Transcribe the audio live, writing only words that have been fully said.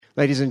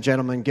Ladies and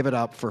gentlemen, give it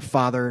up for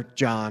Father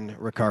John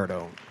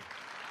Riccardo.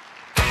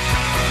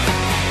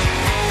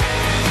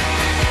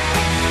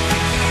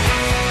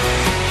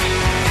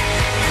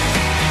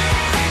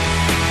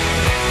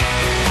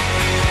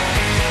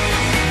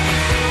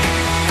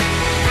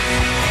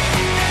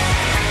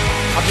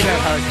 I'll give that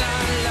hug.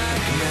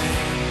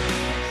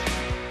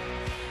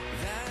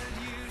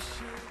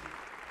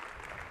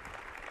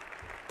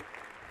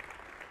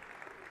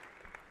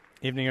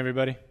 Evening,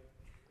 everybody.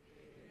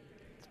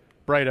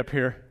 Bright up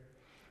here.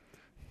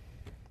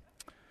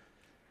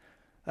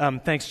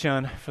 Thanks,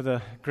 John, for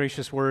the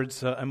gracious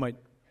words. I might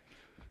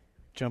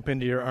jump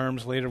into your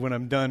arms later when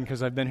I'm done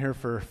because I've been here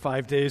for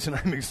 5 days and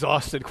I'm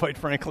exhausted, quite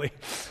frankly.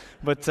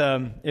 But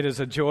it is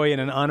a joy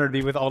and an honor to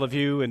be with all of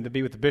you and to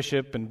be with the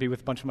bishop and be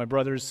with a bunch of my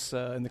brothers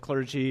in the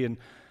clergy. And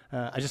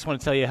I just want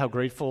to tell you how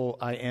grateful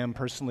I am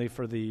personally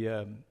for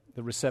the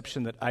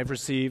reception that I've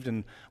received,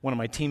 and one of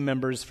my team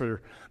members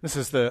for, this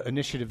is the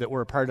initiative that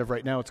we're a part of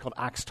right now. It's called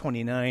Acts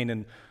 29,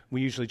 and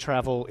we usually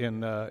travel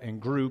in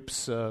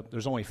groups.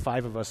 There's only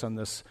 5 of us on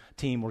this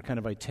team. We're kind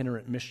of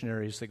itinerant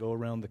missionaries that go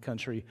around the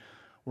country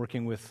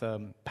working with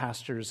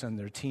pastors and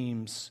their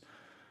teams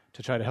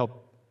to try to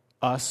help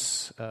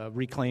us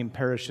reclaim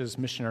parishes'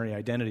 missionary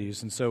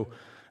identities. And so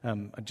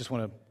I just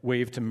want to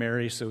wave to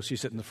Mary. So she's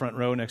sitting in the front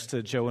row next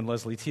to Joe and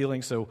Leslie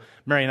Teeling. So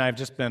Mary and I have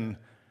just been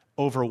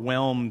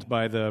overwhelmed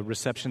by the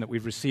reception that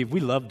we've received. We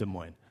love Des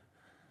Moines.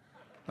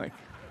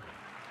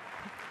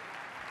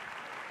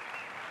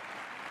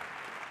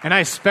 And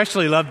I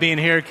especially love being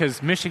here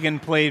because Michigan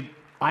played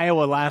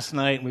Iowa last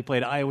night, and we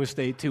played Iowa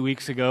State 2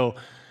 weeks ago,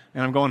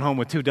 and I'm going home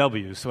with 2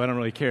 W's, so I don't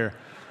really care.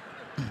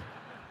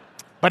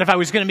 But if I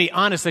was going to be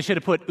honest, I should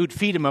have put Ut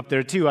Feedem up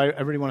there too. I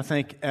really want to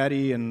thank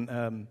Addie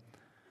and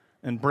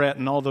Brett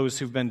and all those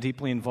who've been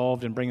deeply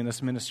involved in bringing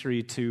this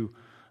ministry to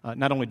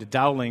not only to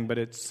Dowling, but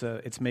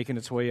it's making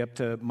its way up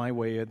to my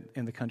way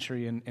in the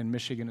country in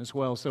Michigan as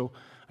well. So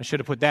I should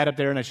have put that up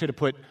there, and I should have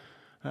put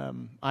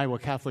Iowa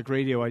Catholic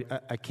Radio.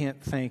 I can't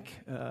thank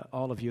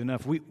all of you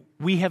enough.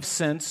 We have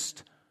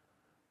sensed,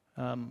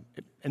 and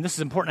this is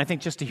important, I think,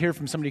 just to hear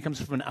from somebody who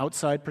comes from an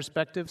outside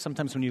perspective.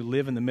 Sometimes when you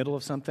live in the middle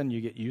of something, you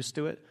get used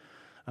to it.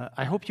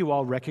 I hope you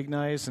all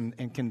recognize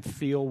and can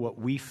feel what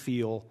we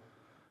feel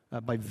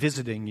by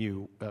visiting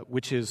you,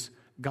 which is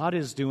God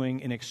is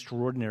doing an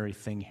extraordinary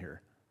thing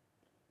here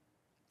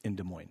in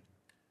Des Moines.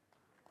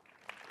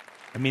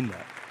 I mean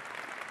that.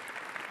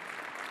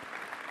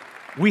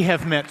 We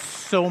have met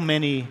so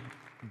many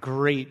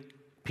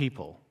great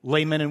people,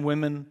 laymen and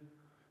women,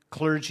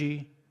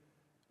 clergy,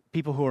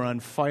 people who are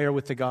on fire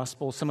with the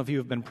gospel. Some of you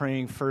have been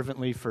praying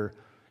fervently for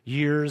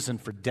years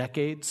and for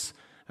decades.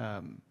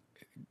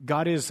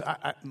 God is,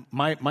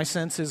 my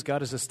sense is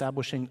God is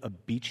establishing a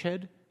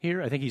beachhead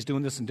here. I think He's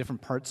doing this in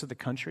different parts of the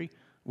country.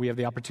 We have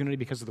the opportunity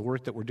because of the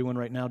work that we're doing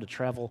right now to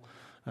travel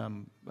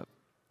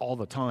all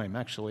the time,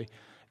 actually.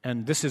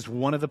 And this is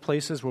one of the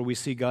places where we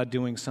see God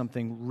doing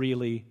something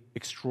really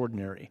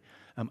extraordinary.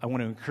 I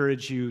want to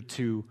encourage you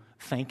to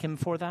thank Him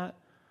for that,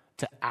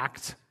 to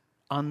act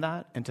on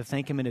that, and to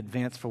thank Him in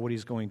advance for what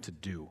He's going to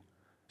do.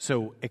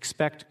 So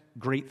expect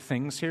great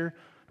things here.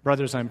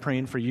 Brothers, I'm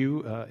praying for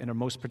you in a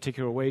most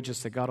particular way,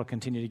 just that God will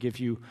continue to give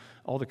you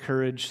all the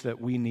courage that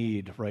we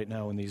need right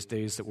now in these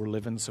days that we're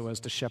living so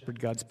as to shepherd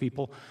God's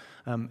people.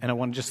 And I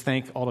want to just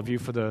thank all of you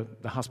for the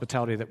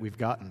hospitality that we've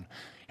gotten.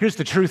 Here's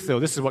the truth,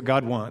 though. This is what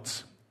God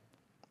wants.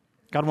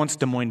 God wants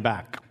Des Moines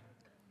back.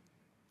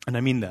 And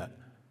I mean that.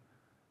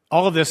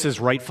 All of this is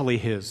rightfully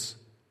His.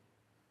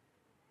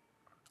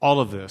 All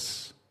of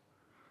this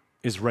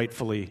is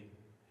rightfully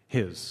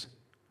His.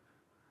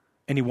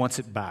 And He wants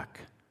it back.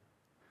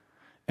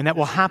 And that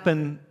will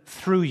happen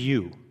through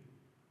you,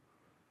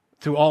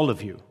 through all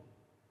of you,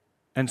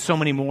 and so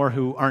many more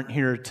who aren't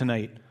here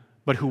tonight,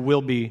 but who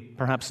will be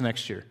perhaps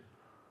next year.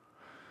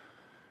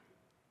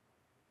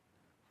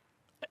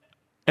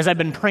 As I've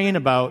been praying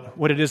about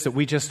what it is that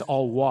we just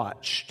all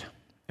watched,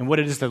 and what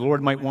it is the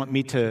Lord might want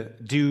me to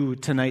do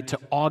tonight to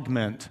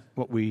augment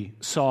what we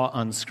saw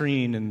on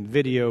screen and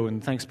video,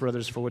 and thanks,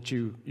 brothers, for what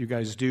you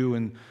guys do,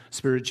 and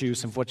Spirit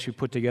Juice, and what you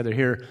put together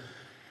here.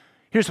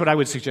 Here's what I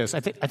would suggest. I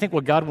think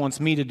what God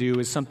wants me to do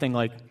is something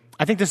like,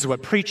 I think this is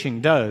what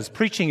preaching does.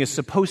 Preaching is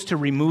supposed to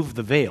remove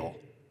the veil.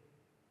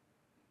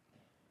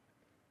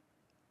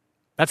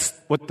 That's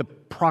what the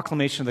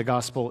proclamation of the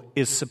gospel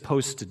is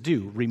supposed to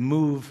do,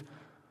 remove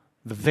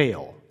the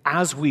veil.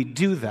 As we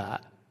do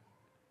that,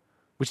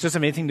 which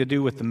doesn't have anything to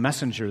do with the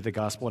messenger of the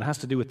gospel, it has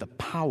to do with the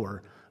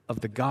power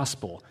of the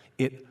gospel.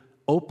 It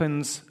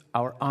opens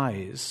our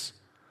eyes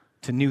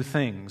to new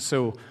things.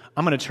 So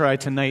I'm going to try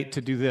tonight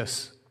to do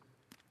this.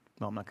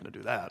 No, I'm not going to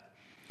do that.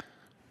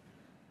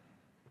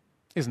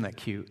 Isn't that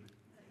cute?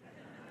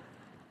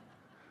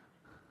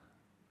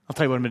 I'll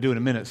tell you what I'm going to do in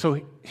a minute. So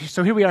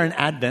here we are in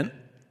Advent,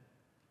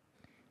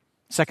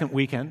 second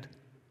weekend,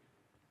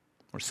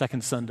 or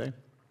second Sunday.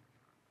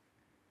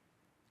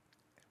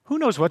 Who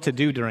knows what to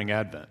do during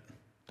Advent?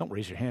 Don't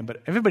raise your hand,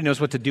 but everybody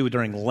knows what to do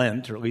during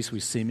Lent, or at least we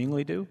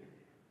seemingly do.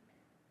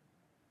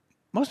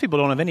 Most people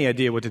don't have any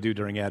idea what to do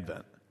during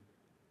Advent.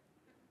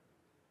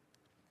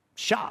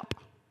 shop.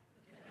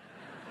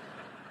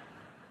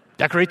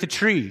 Decorate the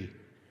tree.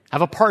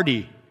 Have a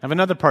party. Have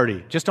another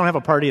party. Just don't have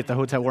a party at the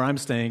hotel where I'm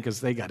staying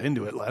because they got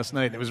into it last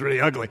night and it was really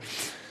ugly.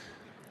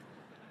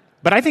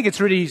 But I think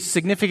it's really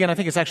significant. I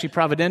think it's actually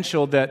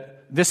providential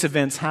that this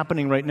event's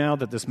happening right now,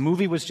 that this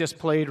movie was just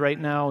played right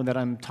now, and that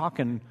I'm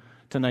talking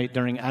tonight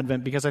during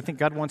Advent, because I think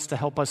God wants to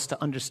help us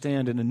to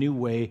understand in a new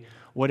way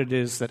what it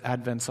is that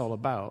Advent's all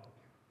about.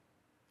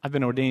 I've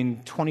been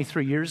ordained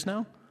 23 years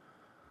now,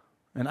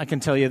 and I can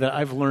tell you that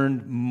I've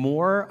learned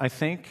more, I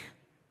think,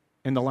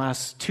 in the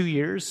last 2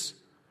 years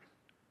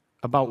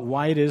about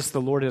why it is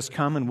the Lord has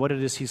come and what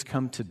it is He's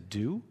come to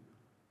do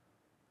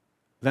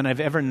than I've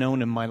ever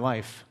known in my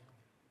life.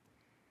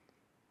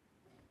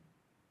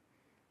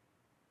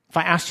 If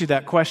I asked you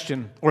that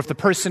question, or if the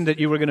person that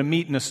you were going to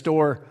meet in a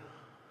store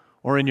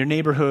or in your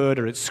neighborhood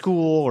or at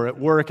school or at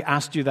work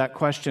asked you that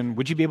question,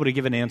 would you be able to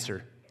give an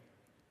answer?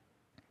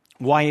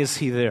 Why is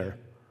He there?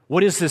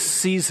 What is this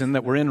season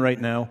that we're in right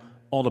now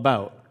all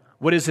about?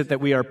 What is it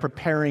that we are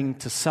preparing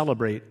to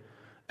celebrate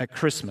at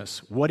Christmas?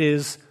 What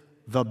is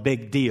the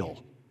big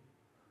deal?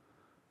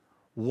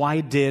 Why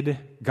did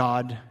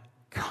God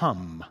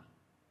come?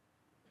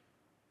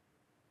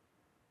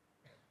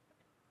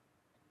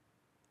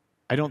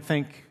 I don't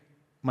think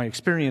my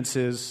experience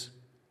is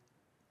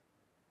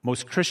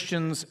most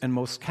Christians and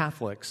most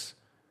Catholics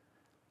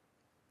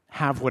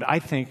have what I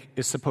think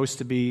is supposed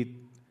to be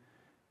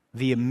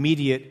the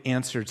immediate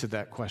answer to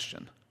that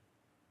question.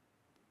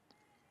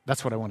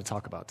 That's what I want to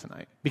talk about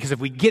tonight. Because if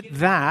we get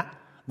that,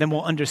 then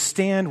we'll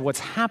understand what's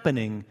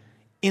happening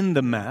in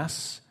the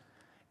Mass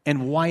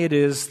and why it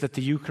is that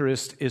the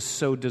Eucharist is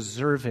so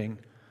deserving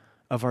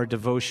of our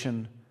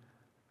devotion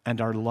and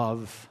our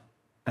love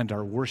and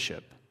our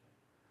worship.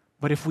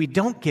 But if we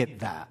don't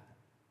get that,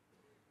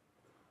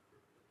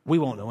 we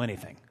won't know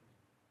anything.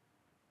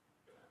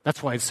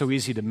 That's why it's so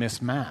easy to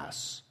miss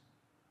Mass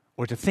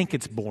or to think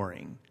it's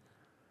boring,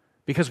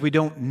 because we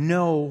don't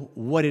know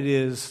what it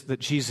is that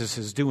Jesus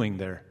is doing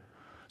there.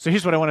 So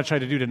here's what I want to try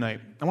to do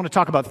tonight. I want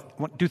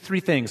to do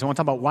three things. I want to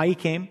talk about why He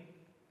came.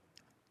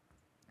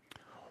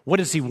 What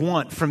does He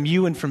want from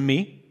you and from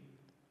me?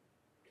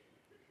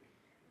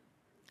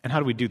 And how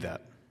do we do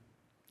that?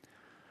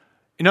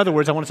 In other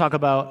words, I want to talk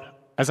about,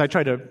 as I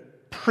try to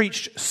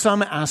preach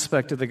some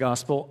aspect of the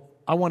gospel,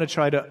 I want to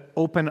try to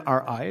open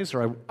our eyes,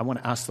 or I want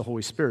to ask the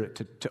Holy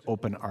Spirit to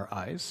open our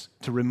eyes,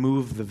 to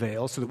remove the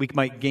veil so that we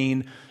might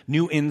gain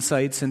new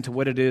insights into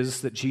what it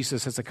is that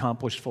Jesus has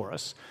accomplished for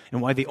us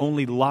and why the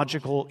only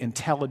logical,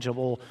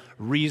 intelligible,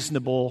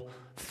 reasonable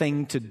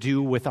thing to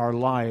do with our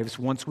lives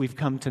once we've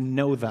come to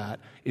know that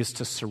is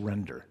to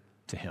surrender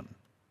to Him.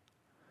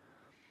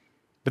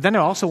 But then I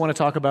also want to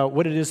talk about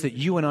what it is that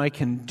you and I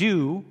can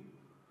do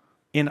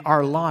in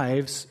our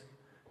lives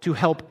to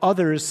help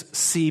others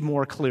see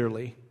more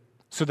clearly,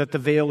 so that the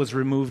veil is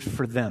removed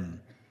for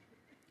them.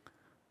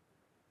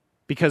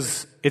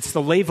 Because it's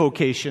the lay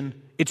vocation,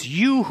 it's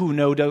you who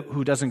know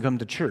who doesn't come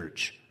to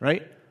church,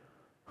 right?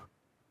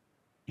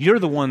 You're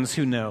the ones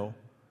who know,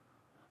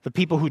 the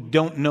people who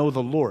don't know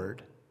the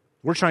Lord.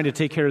 We're trying to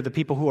take care of the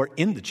people who are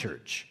in the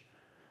church.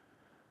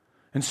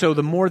 And so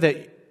the more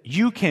that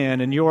you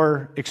can, in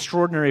your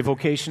extraordinary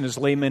vocation as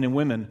laymen and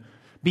women,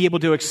 be able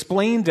to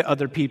explain to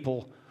other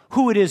people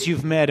who it is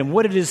you've met and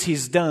what it is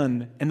He's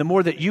done, and the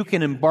more that you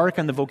can embark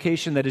on the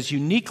vocation that is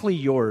uniquely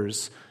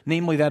yours,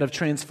 namely that of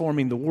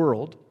transforming the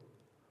world,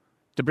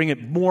 to bring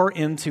it more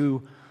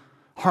into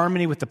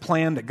harmony with the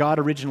plan that God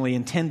originally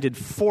intended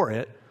for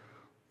it,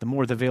 the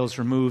more the veil is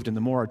removed and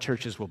the more our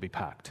churches will be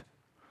packed.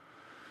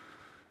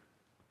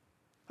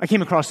 I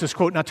came across this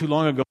quote not too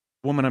long ago,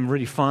 a woman I'm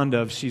really fond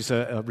of. She's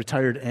a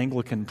retired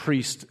Anglican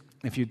priest.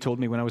 If you told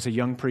me when I was a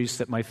young priest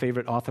that my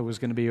favorite author was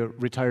going to be a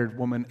retired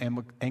woman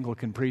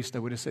Anglican priest, I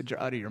would have said, you're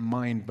out of your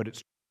mind, but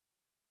it's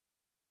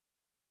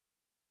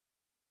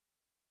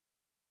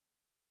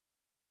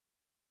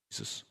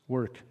Jesus'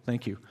 work.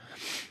 Thank you.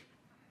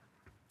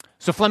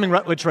 So Fleming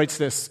Rutledge writes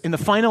this: in the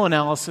final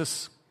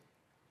analysis,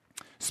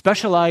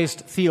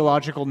 specialized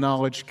theological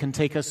knowledge can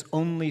take us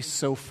only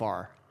so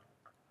far.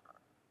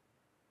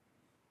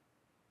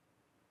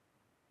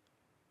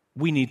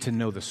 We need to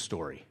know the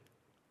story.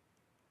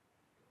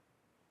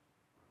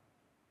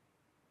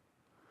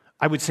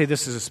 I would say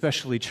this is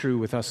especially true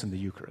with us in the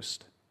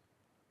Eucharist.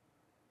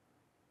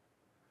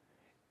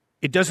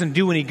 It doesn't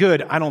do any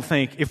good, I don't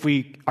think, if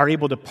we are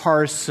able to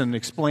parse and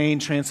explain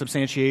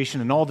transubstantiation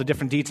and all the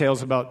different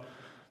details about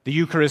the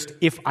Eucharist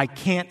if I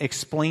can't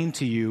explain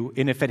to you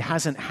and if it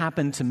hasn't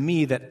happened to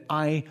me that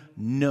I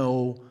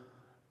know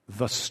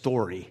the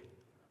story.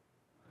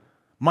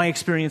 My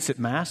experience at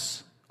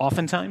Mass,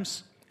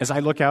 oftentimes, as I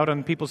look out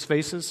on people's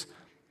faces,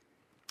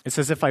 it's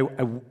as if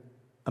I'm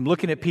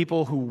looking at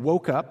people who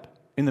woke up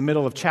in the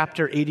middle of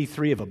chapter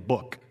 83 of a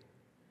book.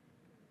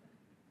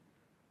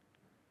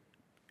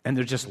 And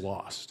they're just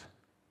lost.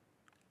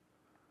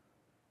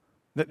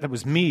 That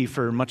was me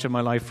for much of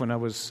my life when I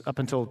was up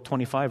until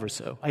 25 or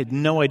so. I had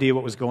no idea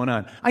what was going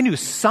on. I knew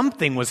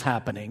something was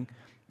happening,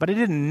 but I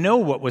didn't know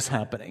what was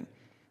happening.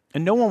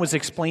 And no one was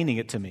explaining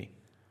it to me.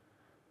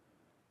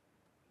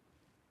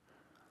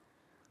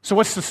 So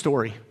what's the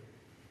story?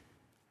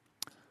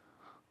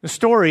 The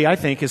story, I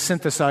think, is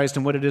synthesized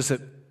in what it is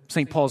that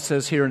St. Paul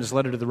says here in his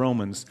letter to the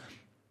Romans.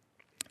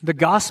 The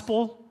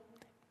gospel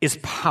is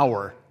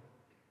power.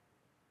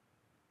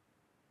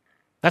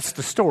 That's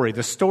the story.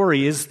 The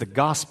story is the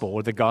gospel,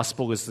 or the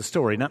gospel is the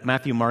story. Not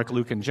Matthew, Mark,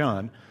 Luke, and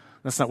John.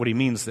 That's not what he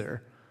means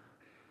there.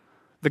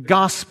 The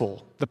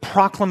gospel, the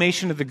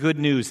proclamation of the good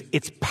news,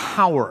 it's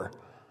power.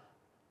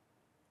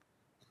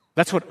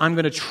 That's what I'm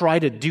going to try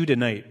to do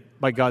tonight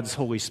by God's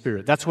Holy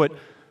Spirit. That's what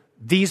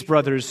these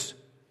brothers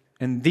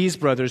and these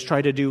brothers try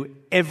to do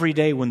every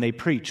day when they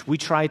preach. We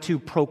try to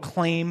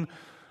proclaim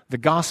the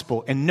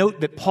gospel. And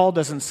note that Paul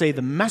doesn't say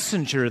the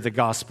messenger of the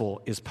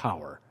gospel is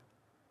power.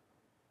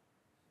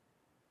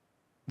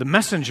 The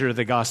messenger of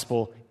the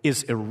gospel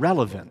is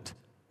irrelevant.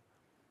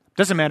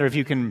 Doesn't matter if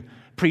you can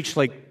preach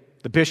like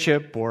the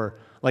bishop or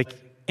like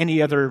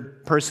any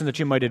other person that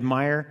you might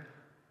admire.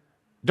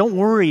 Don't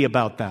worry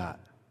about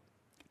that.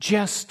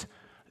 Just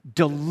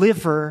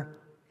deliver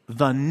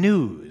the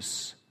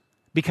news.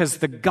 Because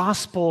the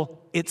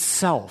gospel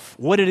itself,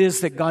 what it is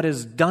that God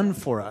has done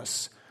for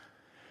us,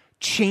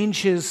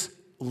 changes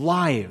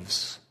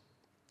lives.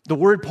 The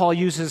word Paul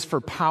uses for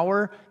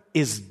power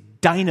is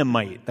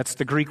dynamite. That's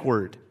the Greek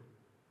word.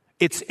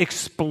 It's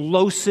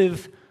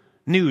explosive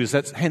news.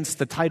 That's hence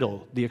the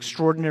title, The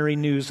Extraordinary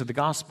News of the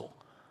Gospel.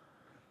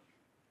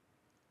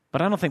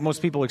 But I don't think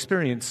most people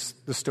experience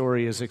the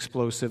story as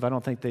explosive. I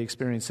don't think they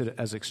experience it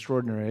as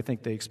extraordinary. I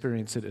think they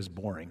experience it as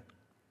boring.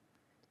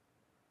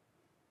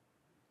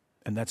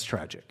 And that's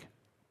tragic.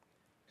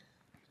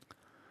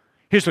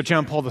 Here's what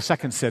John Paul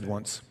II said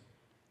once.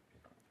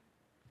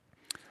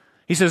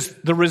 He says,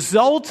 the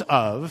result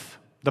of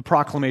the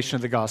proclamation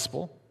of the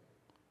gospel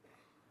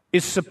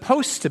is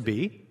supposed to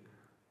be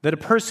that a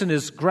person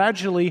is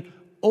gradually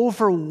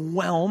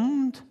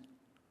overwhelmed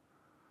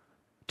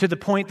to the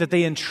point that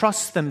they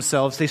entrust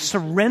themselves, they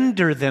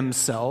surrender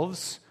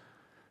themselves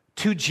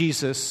to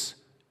Jesus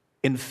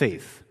in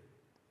faith.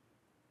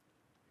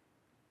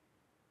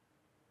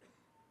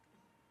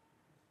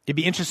 It'd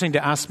be interesting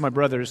to ask my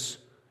brothers,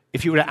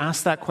 if you were to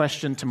ask that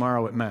question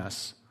tomorrow at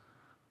Mass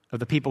of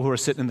the people who are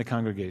sitting in the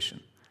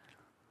congregation,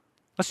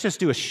 let's just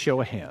do a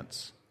show of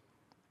hands.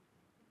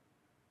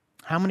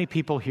 How many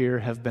people here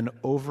have been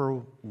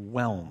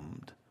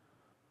overwhelmed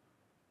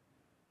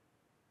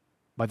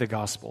by the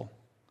gospel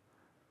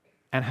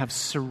and have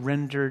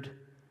surrendered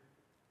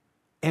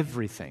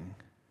everything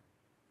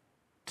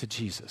to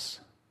Jesus?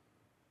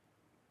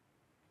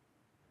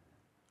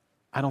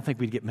 I don't think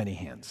we'd get many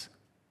hands.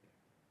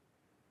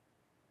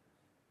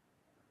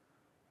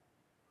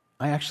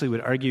 I actually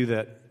would argue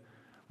that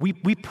we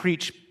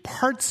preach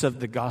parts of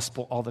the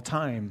gospel all the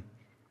time.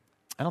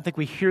 I don't think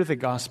we hear the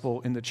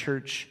gospel in the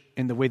church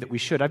in the way that we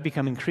should. I've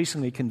become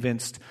increasingly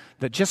convinced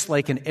that just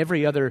like in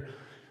every other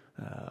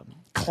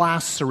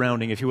class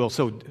surrounding, if you will,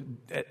 so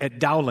at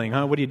Dowling,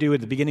 what do you do at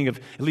the beginning of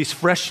at least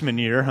freshman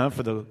year,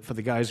 for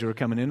the guys who are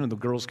coming in and the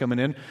girls coming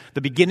in?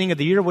 The beginning of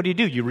the year, what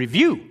do? You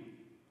review.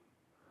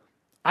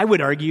 I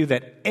would argue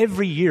that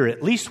every year,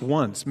 at least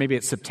once, maybe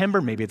it's September,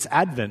 maybe it's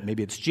Advent,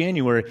 maybe it's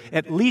January,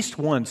 at least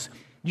once,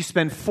 you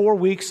spend 4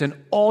 weeks and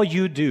all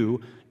you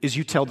do is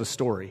you tell the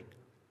story.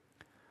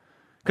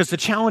 Because the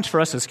challenge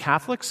for us as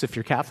Catholics, if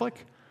you're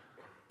Catholic,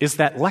 is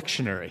that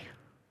lectionary,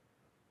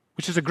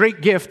 which is a great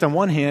gift on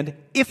one hand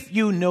if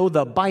you know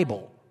the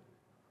Bible.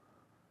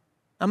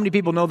 How many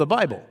people know the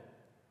Bible?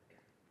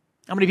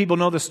 How many people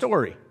know the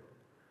story?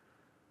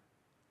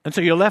 And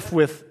so you're left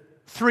with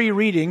 3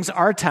 readings.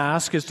 Our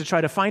task is to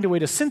try to find a way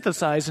to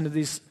synthesize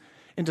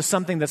into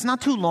something that's not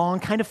too long,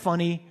 kind of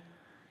funny,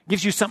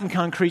 gives you something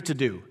concrete to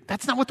do.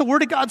 That's not what the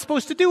Word of God's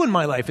supposed to do in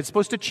my life. It's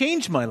supposed to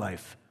change my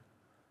life.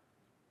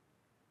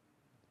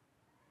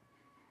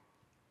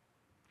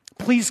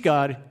 Please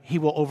God, He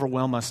will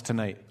overwhelm us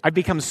tonight. I've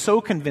become so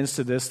convinced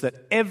of this that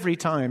every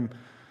time,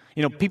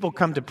 people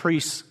come to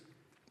priests,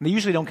 they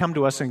usually don't come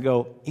to us and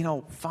go,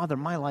 Father,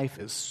 my life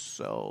is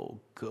so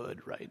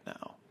good right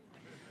now.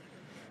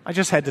 I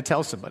just had to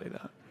tell somebody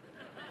that.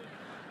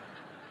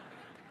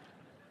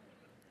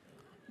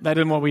 That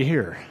isn't what we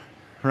hear,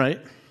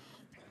 right?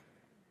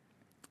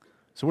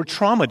 So we're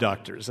trauma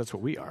doctors. That's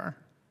what we are,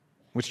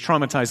 which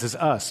traumatizes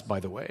us,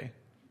 by the way.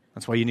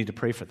 That's why you need to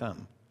pray for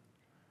them.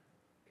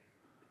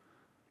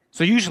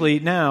 So usually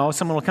now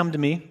someone will come to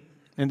me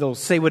and they'll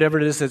say whatever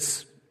it is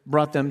that's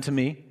brought them to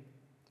me,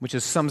 which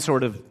is some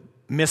sort of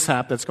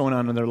mishap that's going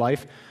on in their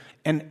life.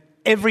 And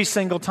every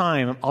single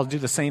time I'll do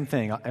the same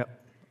thing.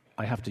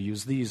 I have to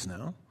use these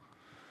now.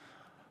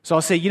 So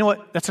I'll say, you know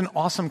what, that's an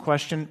awesome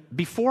question.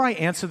 Before I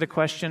answer the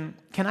question,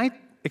 can I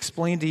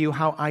explain to you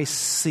how I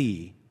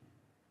see,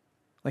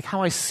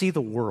 how I see the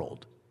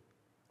world?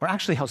 Or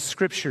actually how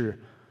Scripture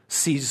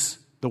sees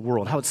the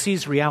world, how it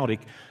sees reality.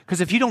 Because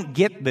if you don't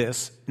get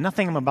this,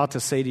 nothing I'm about to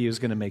say to you is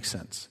going to make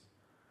sense.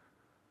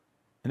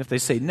 And if they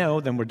say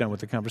no, then we're done with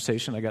the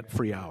conversation. I got a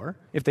free hour.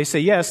 If they say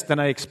yes, then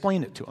I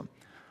explain it to them.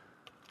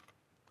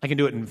 I can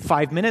do it in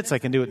 5 minutes. I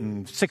can do it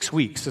in 6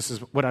 weeks. This is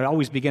what I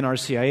always begin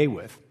RCIA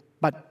with.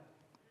 But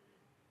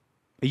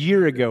A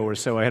year ago or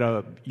so, I had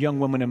a young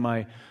woman in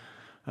my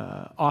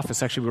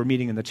office. Actually, we were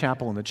meeting in the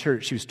chapel in the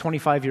church. She was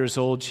 25 years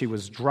old. She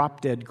was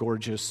drop-dead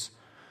gorgeous.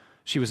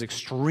 She was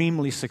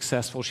extremely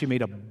successful. She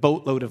made a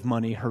boatload of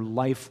money. Her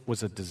life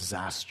was a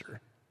disaster.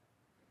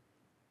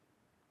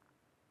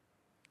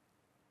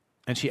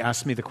 And she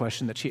asked me the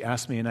question that she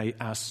asked me, and I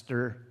asked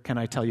her, can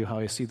I tell you how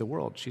I see the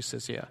world? She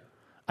says, yeah.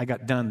 I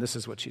got done. This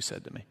is what she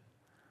said to me.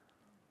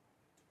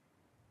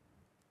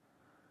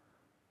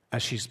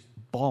 As she's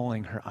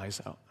bawling her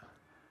eyes out.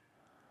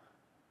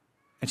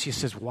 And she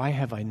says, why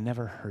have I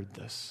never heard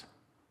this?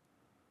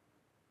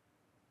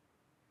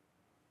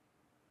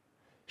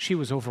 She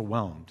was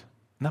overwhelmed,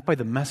 not by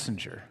the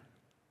messenger,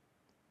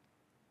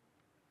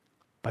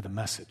 by the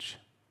message.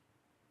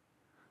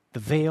 The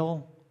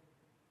veil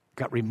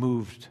got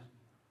removed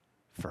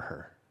for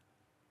her.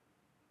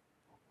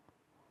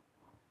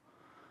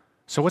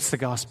 So what's the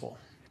gospel?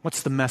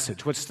 What's the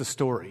message? What's the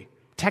story?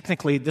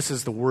 Technically, this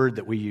is the word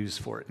that we use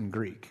for it in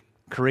Greek,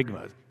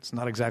 kerygma. It's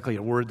not exactly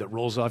a word that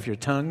rolls off your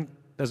tongue.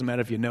 Doesn't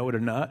matter if you know it or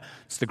not.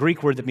 It's the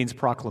Greek word that means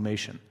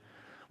proclamation.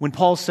 When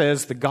Paul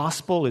says the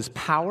gospel is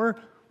power,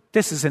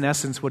 this is in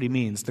essence what he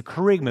means. The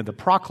kerygma, the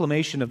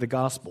proclamation of the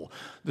gospel.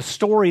 The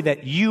story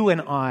that you and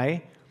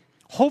I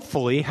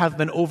hopefully have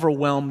been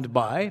overwhelmed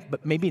by,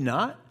 but maybe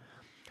not.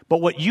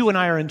 But what you and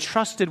I are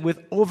entrusted with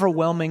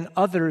overwhelming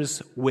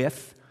others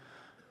with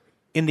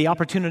in the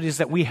opportunities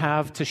that we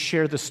have to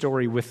share the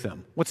story with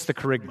them. What's the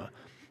kerygma?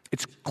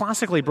 It's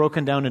classically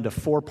broken down into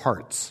 4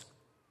 parts.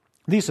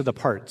 These are the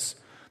parts.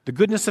 The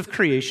goodness of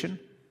creation,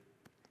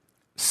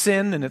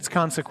 sin and its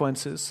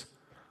consequences,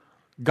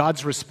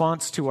 God's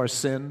response to our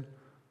sin,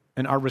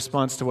 and our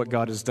response to what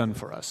God has done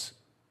for us.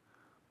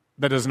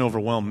 That doesn't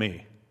overwhelm me.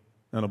 I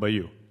don't know about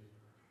you.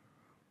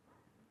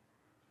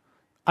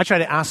 I try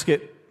to ask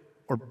it,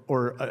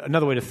 or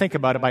another way to think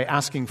about it, by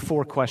asking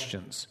 4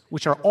 questions,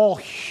 which are all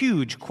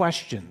huge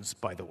questions,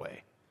 by the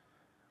way.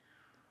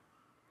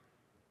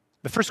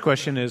 The first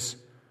question is,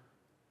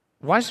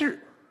 why is there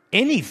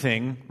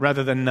anything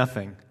rather than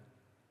nothing?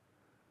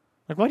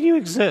 Like, why do you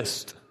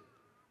exist?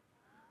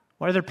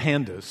 Why are there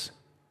pandas?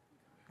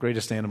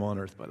 Greatest animal on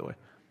earth, by the way.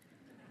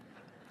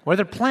 Why are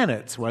there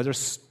planets? Why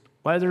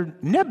are there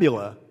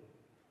nebula?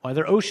 Why are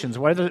there oceans?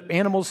 Why are there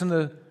animals in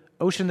the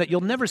ocean that you'll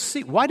never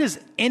see? Why does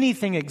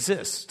anything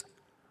exist?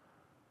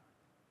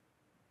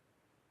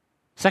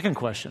 Second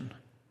question.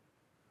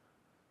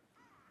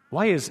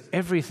 Why is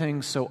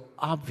everything so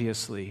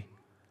obviously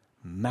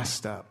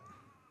messed up?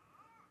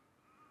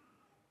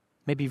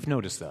 Maybe you've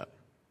noticed that.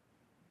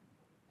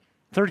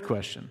 Third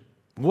question.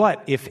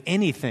 What, if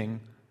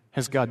anything,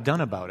 has God done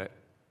about it?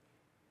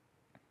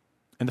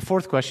 And the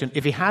fourth question,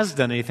 if he has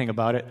done anything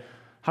about it,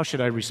 how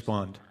should I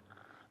respond?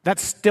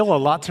 That's still a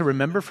lot to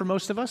remember for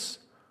most of us.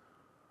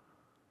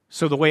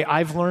 So the way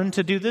I've learned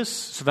to do this,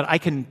 so that I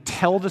can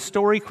tell the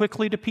story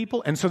quickly to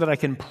people, and so that I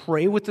can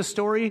pray with the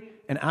story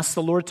and ask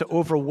the Lord to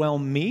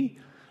overwhelm me,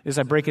 is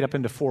I break it up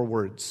into 4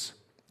 words.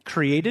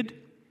 Created,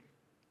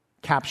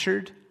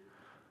 captured,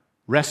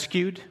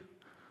 rescued,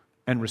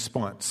 and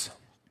response.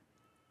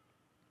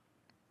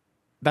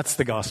 That's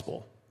the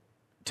gospel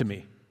to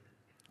me.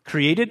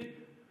 Created,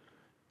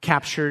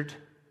 captured,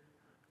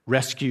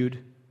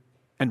 rescued,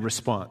 and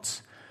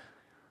response.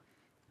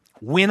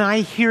 When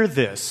I hear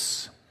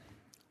this,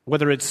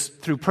 whether it's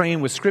through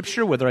praying with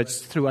Scripture, whether it's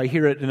through I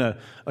hear it in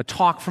a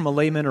talk from a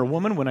layman or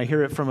woman, when I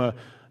hear it from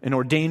an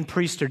ordained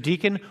priest or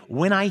deacon,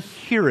 when I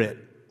hear it,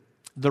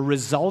 the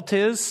result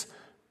is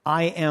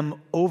I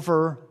am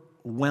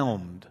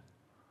overwhelmed.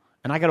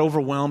 And I got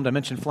overwhelmed. I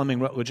mentioned Fleming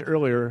Rutledge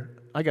earlier.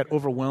 I got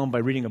overwhelmed by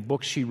reading a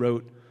book she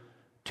wrote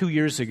 2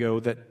 years ago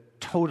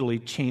that totally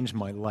changed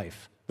my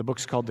life. The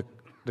book's called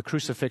The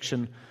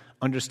Crucifixion,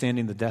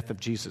 Understanding the Death of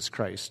Jesus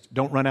Christ.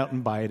 Don't run out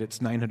and buy it.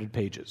 It's 900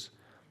 pages.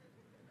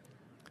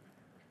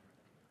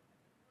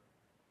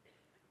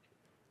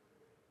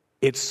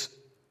 It's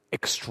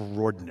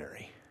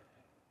extraordinary.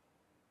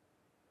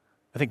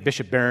 I think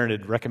Bishop Barron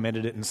had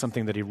recommended it in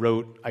something that he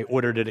wrote. I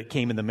ordered it. It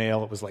came in the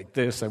mail. It was like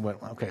this. I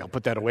went, okay, I'll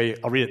put that away.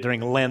 I'll read it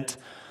during Lent.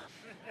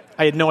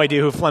 I had no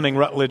idea who Fleming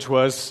Rutledge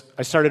was.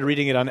 I started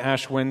reading it on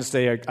Ash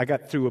Wednesday. I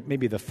got through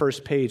maybe the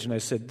first page, and I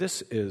said,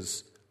 this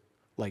is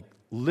like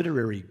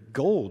literary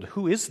gold.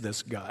 Who is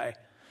this guy?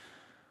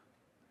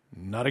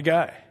 Not a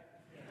guy.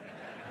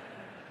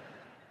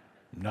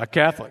 Not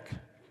Catholic.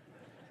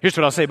 Here's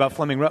what I'll say about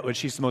Fleming Rutledge.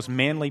 She's the most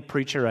manly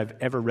preacher I've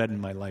ever read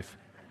in my life.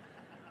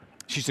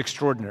 She's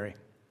extraordinary.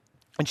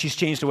 And she's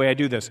changed the way I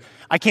do this.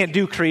 I can't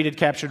do created,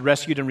 captured,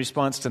 rescued, and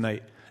response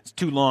tonight. It's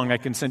too long. I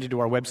can send you to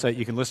our website.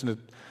 You can listen to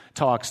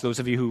talks. Those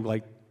of you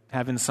who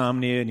have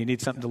insomnia and you need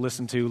something to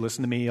listen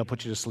to me. I'll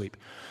put you to sleep.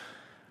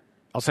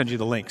 I'll send you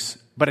the links.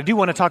 But I do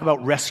want to talk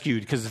about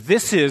rescued, because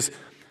this is,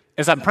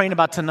 as I'm praying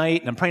about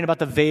tonight, and I'm praying about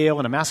the veil,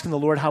 and I'm asking the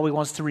Lord how he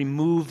wants to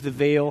remove the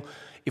veil.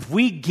 If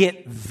we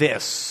get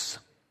this,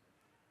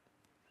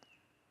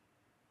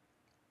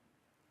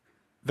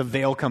 the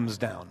veil comes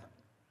down.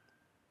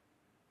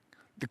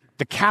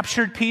 The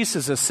captured piece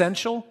is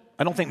essential.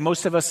 I don't think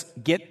most of us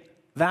get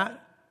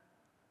that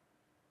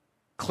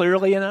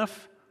clearly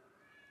enough.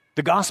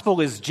 The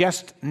gospel is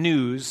just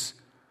news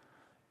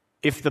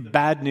if the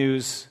bad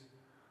news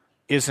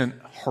isn't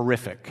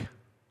horrific.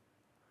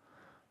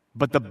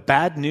 But the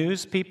bad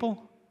news,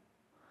 people,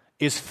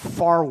 is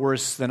far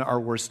worse than our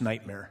worst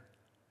nightmare.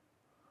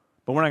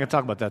 But we're not going to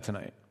talk about that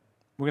tonight.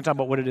 We're going to talk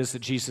about what it is that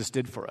Jesus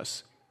did for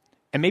us.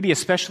 And maybe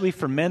especially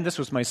for men, this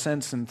was my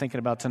sense in thinking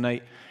about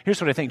tonight. Here's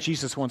what I think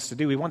Jesus wants to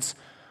do. He wants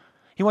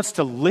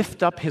to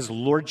lift up his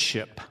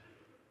lordship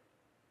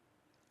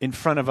in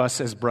front of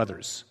us as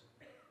brothers.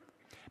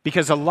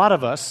 Because a lot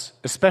of us,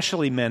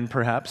 especially men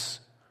perhaps,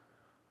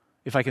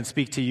 if I can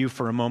speak to you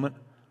for a moment,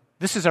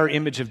 this is our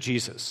image of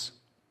Jesus.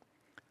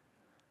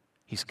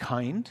 He's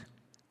kind.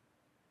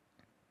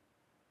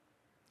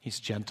 He's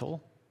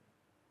gentle.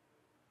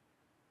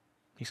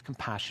 He's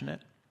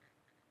compassionate.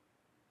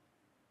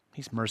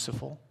 He's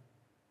merciful.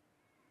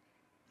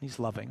 He's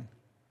loving.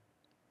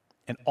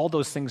 And all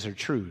those things are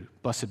true,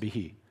 blessed be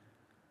he.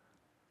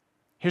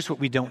 Here's what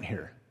we don't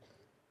hear.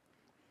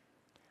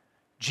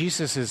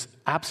 Jesus is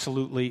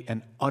absolutely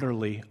and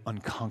utterly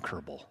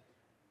unconquerable.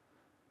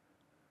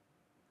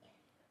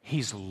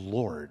 He's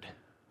Lord.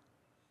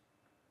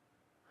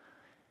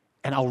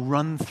 And I'll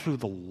run through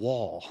the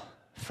wall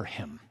for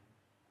him.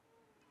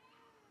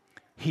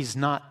 He's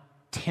not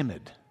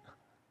timid.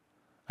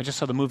 I just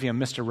saw the movie on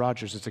Mr.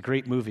 Rogers. It's a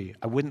great movie.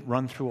 I wouldn't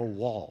run through a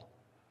wall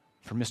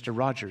for Mr.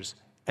 Rogers,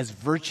 as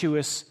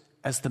virtuous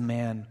as the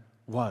man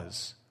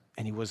was.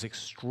 And he was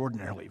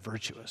extraordinarily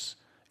virtuous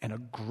and a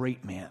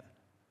great man.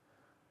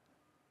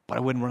 But I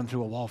wouldn't run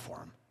through a wall for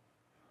him.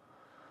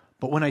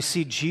 But when I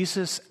see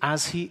Jesus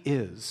as he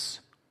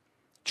is,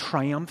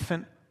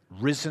 triumphant,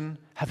 risen,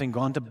 having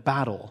gone to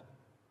battle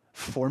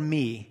for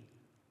me,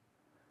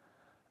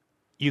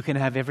 you can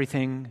have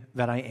everything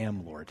that I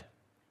am, Lord.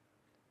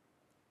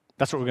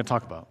 That's what we're going to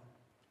talk about.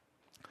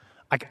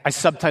 I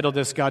subtitled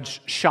this, God's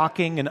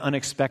shocking and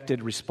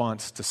unexpected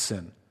response to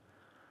sin.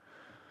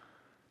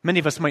 Many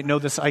of us might know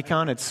this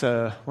icon. It's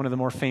one of the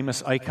more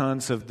famous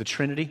icons of the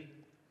Trinity.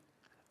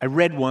 I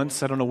read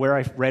once, I don't know where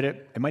I read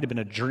it. It might have been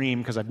a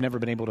dream because I've never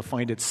been able to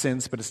find it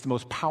since, but it's the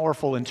most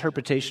powerful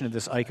interpretation of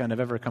this icon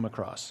I've ever come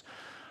across.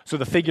 So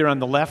the figure on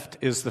the left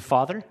is the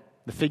Father.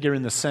 The figure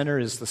in the center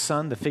is the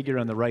Son. The figure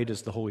on the right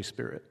is the Holy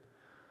Spirit.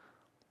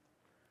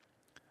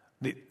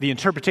 The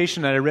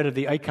interpretation that I read of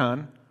the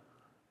icon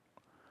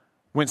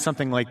went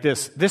something like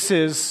this. This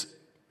is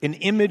an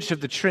image of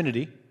the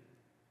Trinity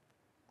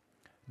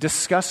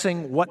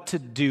discussing what to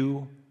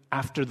do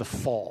after the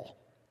fall,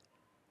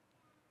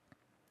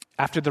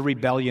 after the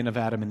rebellion of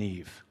Adam and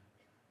Eve.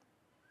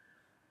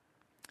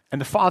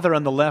 And the Father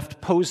on the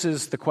left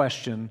poses the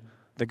question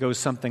that goes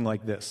something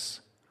like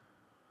this.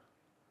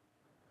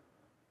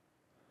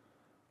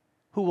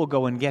 Who will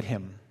go and get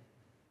him?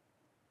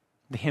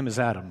 The him is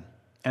Adam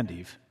and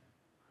Eve.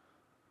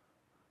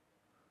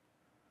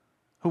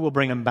 Who will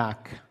bring him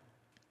back?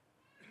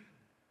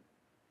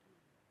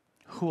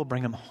 Who will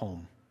bring him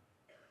home?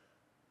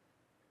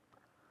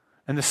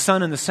 And the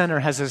Son in the center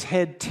has his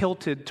head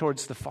tilted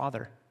towards the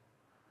Father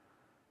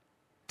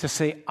to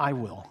say, I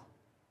will.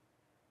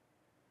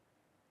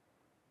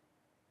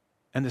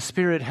 And the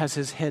Spirit has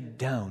his head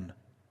down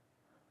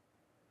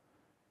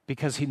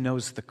because he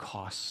knows the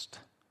cost.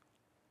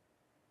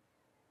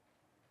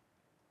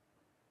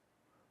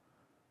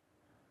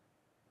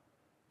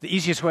 The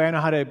easiest way I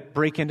know how to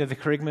break into the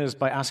kerygma is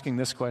by asking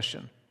this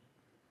question.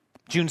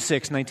 June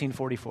 6,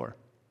 1944.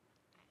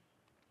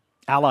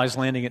 Allies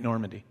landing at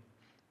Normandy.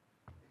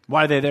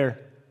 Why are they there?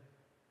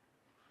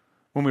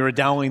 When we were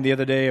Dowling the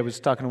other day, I was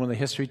talking to one of the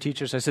history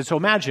teachers. I said, so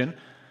imagine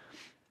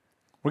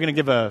we're going to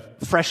give a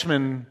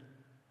freshman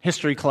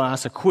history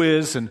class a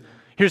quiz, and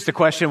here's the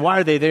question, why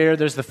are they there?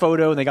 There's the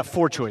photo, and they got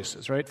 4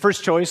 choices, right?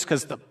 First choice,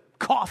 because the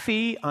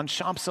coffee on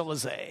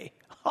Champs-Élysées.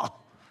 Oh,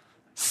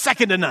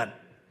 second to none.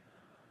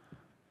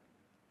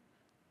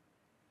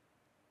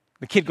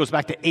 The kid goes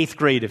back to 8th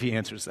grade if he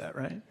answers that,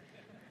 right?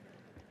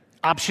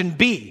 Option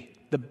B,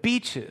 the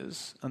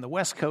beaches on the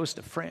west coast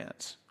of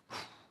France.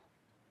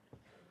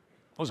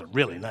 Those are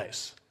really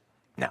nice.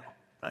 No,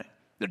 right?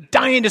 They're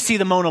dying to see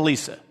the Mona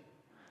Lisa.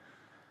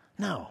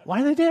 No,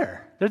 why are they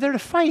there? They're there to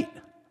fight.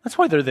 That's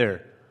why they're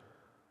there.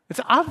 It's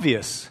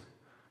obvious.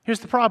 Here's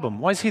the problem.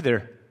 Why is he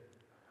there?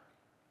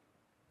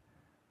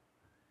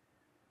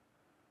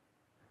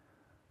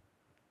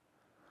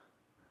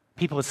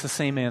 People, it's the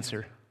same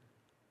answer.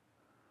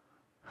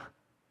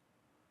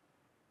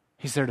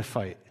 He's there to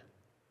fight.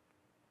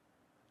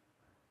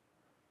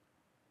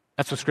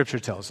 That's what Scripture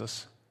tells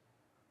us.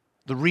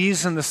 The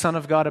reason the Son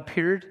of God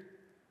appeared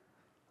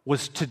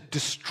was to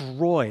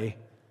destroy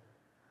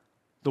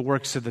the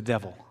works of the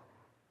devil.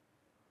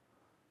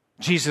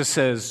 Jesus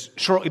says,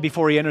 shortly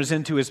before he enters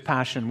into his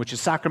passion, which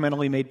is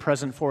sacramentally made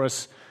present for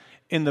us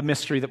in the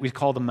mystery that we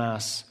call the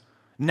Mass,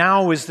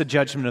 now is the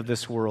judgment of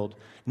this world.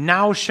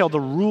 Now shall the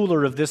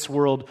ruler of this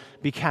world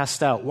be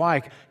cast out.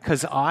 Why?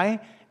 Because I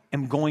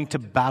am going to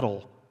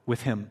battle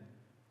with him.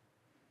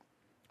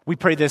 We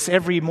pray this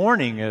every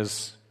morning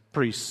as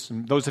priests.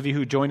 And those of you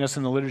who join us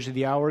in the Liturgy of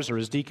the Hours or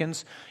as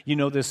deacons, you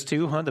know this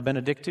too, huh? The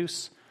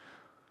Benedictus.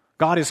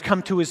 God has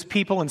come to his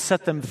people and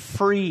set them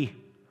free.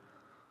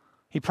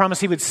 He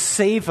promised he would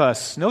save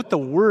us. Note the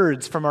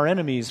words, from our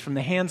enemies, from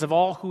the hands of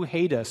all who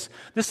hate us.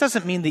 This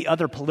doesn't mean the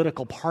other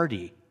political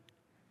party.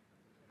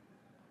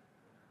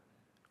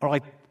 Or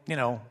like,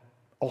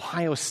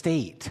 Ohio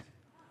State.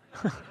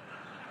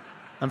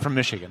 I'm from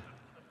Michigan.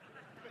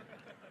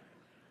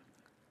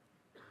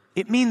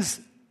 It means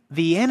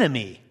the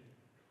enemy.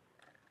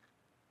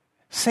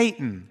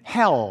 Satan,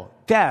 hell,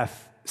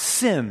 death,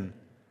 sin.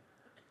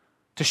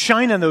 To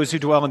shine on those who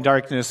dwell in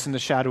darkness and the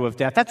shadow of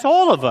death. That's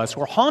all of us.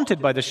 We're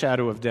haunted by the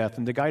shadow of death,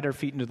 and to guide our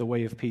feet into the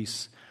way of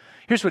peace.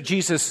 Here's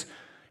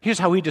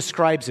how he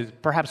describes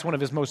it, perhaps one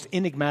of his most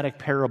enigmatic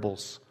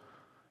parables.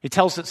 He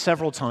tells it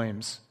several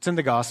times. It's in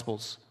the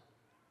Gospels.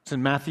 It's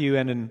in Matthew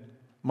and in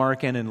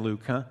Mark and in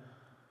Luke.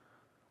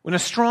 When a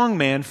strong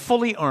man,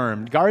 fully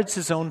armed, guards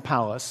his own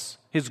palace,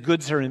 his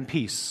goods are in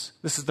peace.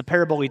 This is the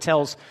parable he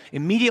tells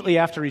immediately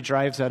after he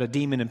drives out a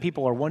demon, and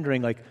people are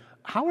wondering,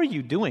 how are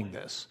you doing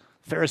this?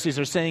 Pharisees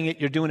are saying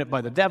you're doing it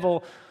by the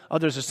devil.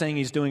 Others are saying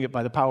he's doing it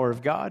by the power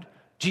of God.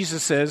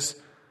 Jesus says,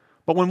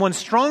 but when one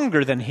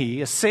stronger than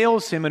he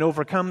assails him and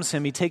overcomes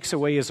him, he takes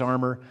away his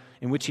armor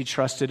in which he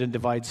trusted and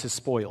divides his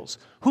spoils.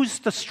 Who's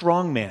the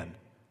strong man?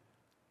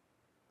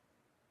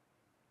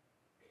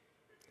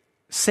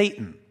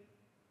 Satan.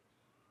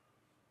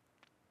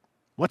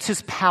 What's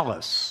his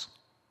palace?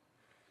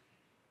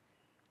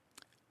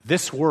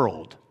 This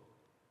world.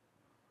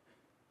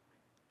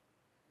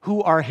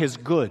 Who are his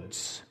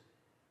goods?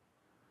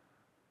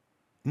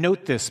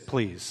 Note this,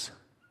 please.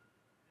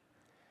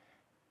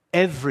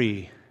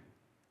 Everybody.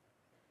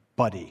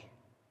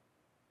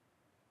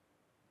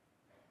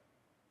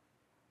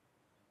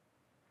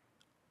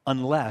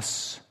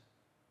 Unless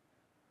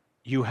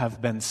you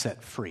have been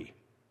set free.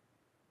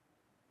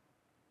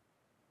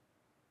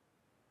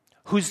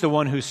 Who's the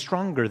one who's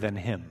stronger than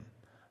him?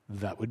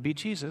 That would be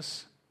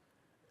Jesus.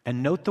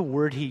 And note the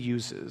word he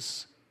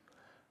uses.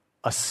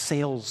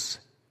 Assails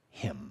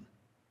him.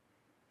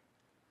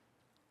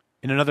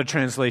 In another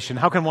translation,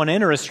 how can one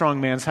enter a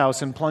strong man's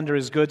house and plunder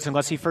his goods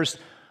unless he first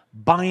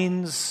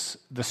binds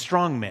the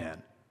strong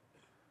man?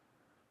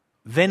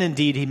 Then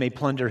indeed he may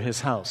plunder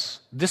his house.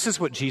 This is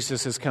what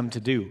Jesus has come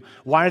to do.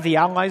 Why are the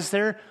allies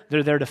there?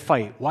 They're there to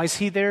fight. Why is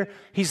he there?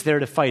 He's there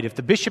to fight. If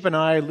the bishop and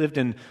I lived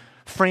in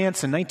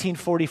France in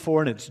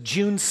 1944 and it's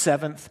June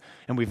 7th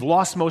and we've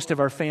lost most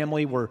of our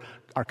family,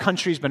 our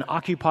country's been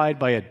occupied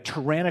by a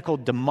tyrannical,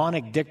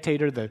 demonic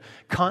dictator, the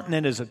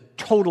continent is a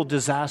total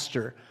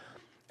disaster,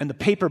 and the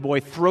paper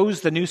boy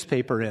throws the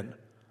newspaper in.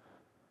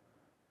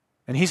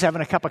 And he's having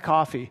a cup of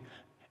coffee.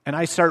 And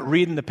I start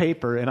reading the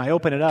paper, and I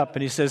open it up,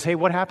 and he says, hey,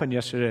 what happened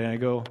yesterday? And I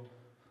go,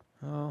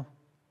 oh,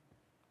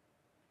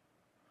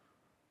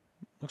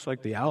 looks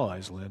like the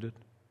Allies landed.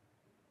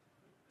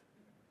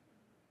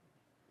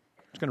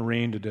 It's going to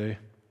rain today.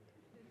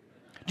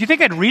 Do you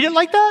think I'd read it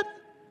like that?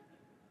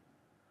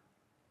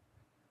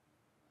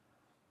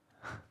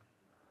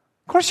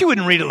 Of course you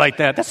wouldn't read it like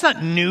that. That's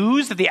not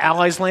news that the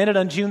Allies landed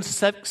on June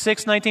 6,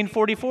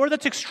 1944.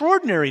 That's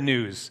extraordinary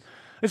news.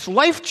 It's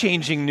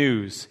life-changing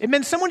news. It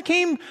meant someone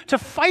came to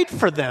fight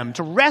for them,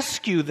 to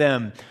rescue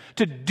them,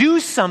 to do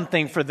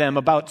something for them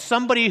about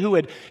somebody who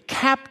had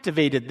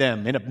captivated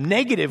them in a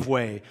negative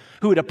way,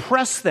 who had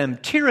oppressed them,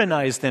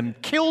 tyrannized them,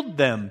 killed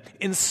them,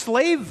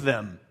 enslaved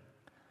them.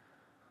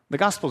 The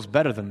gospel's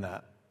better than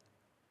that.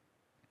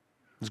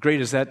 As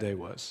great as that day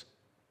was.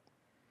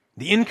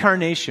 The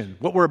incarnation,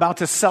 what we're about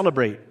to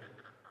celebrate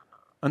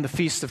on the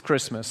feast of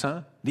Christmas,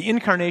 The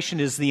incarnation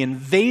is the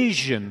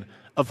invasion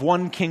of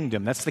one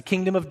kingdom. That's the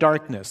kingdom of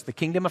darkness, the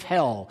kingdom of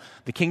hell,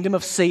 the kingdom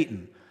of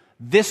Satan.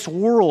 This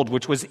world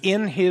which was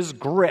in his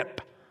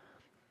grip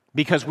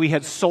because we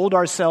had sold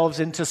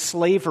ourselves into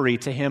slavery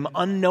to him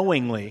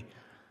unknowingly.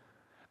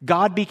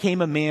 God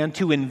became a man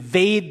to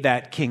invade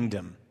that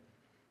kingdom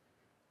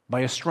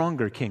by a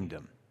stronger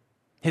kingdom,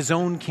 his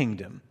own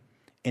kingdom,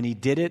 and he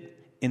did it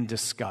in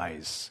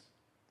disguise.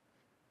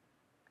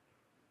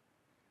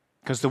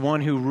 Because the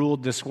one who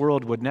ruled this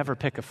world would never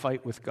pick a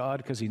fight with God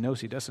because he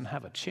knows he doesn't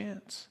have a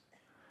chance.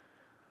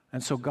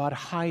 And so God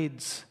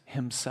hides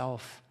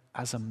himself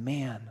as a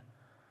man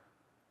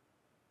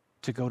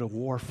to go to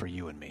war for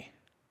you and me.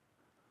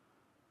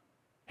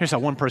 Here's how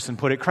one person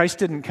put it. Christ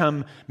didn't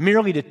come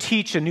merely to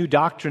teach a new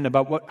doctrine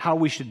about how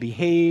we should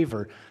behave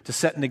or to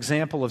set an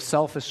example of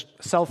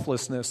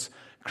selflessness.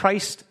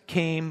 Christ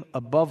came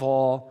above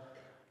all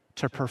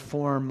to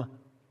perform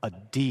a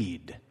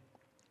deed.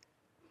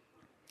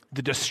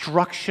 The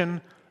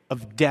destruction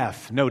of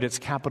death. Note it's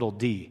capital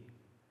D.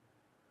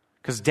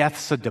 Because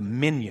death's a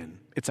dominion.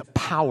 It's a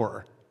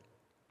power.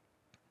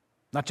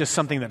 Not just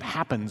something that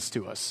happens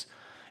to us.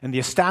 And the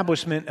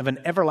establishment of an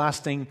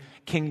everlasting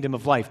kingdom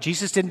of life.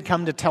 Jesus didn't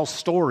come to tell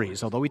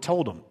stories, although he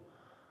told them.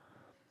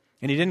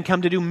 And he didn't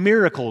come to do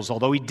miracles,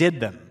 although he did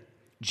them.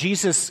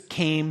 Jesus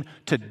came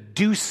to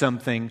do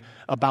something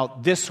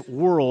about this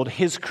world,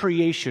 his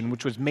creation,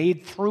 which was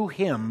made through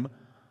him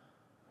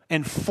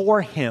and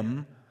for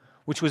him,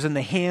 which was in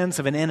the hands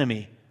of an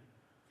enemy.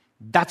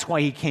 That's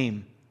why he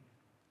came.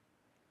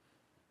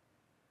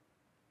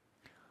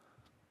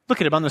 Look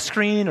at him on the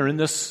screen or in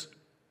this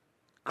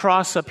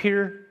cross up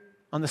here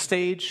on the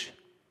stage.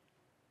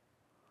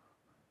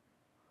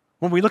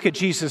 When we look at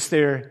Jesus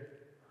there,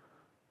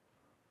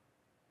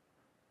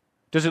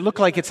 does it look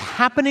like it's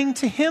happening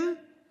to him?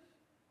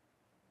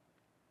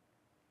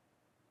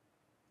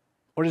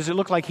 Or does it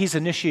look like he's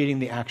initiating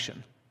the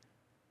action?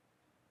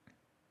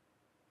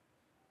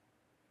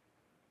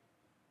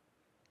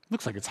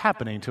 Looks like it's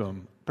happening to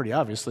him pretty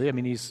obviously. I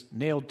mean, he's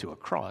nailed to a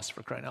cross,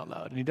 for crying out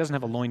loud, and he doesn't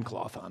have a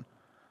loincloth on.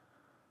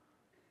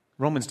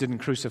 Romans didn't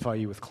crucify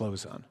you with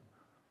clothes on.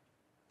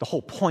 The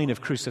whole point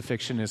of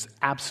crucifixion is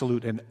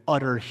absolute and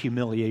utter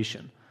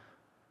humiliation.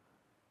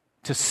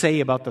 To say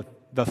about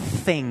the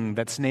thing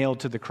that's nailed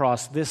to the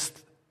cross, this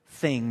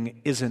thing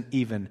isn't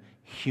even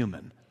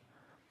human.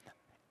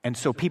 And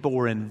so people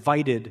were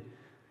invited.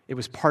 It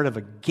was part of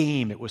a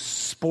game. It was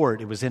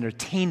sport. It was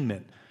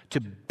entertainment to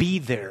be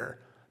there,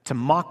 to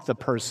mock the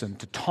person,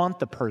 to taunt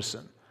the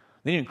person.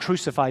 They didn't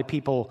crucify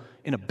people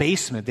in a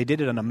basement. They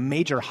did it on a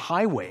major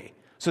highway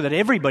so that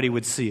everybody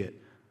would see it.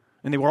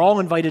 And they were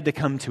all invited to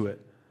come to it.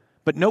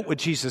 But note what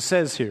Jesus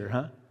says here,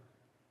 huh?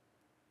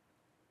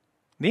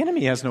 The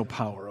enemy has no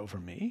power over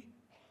me.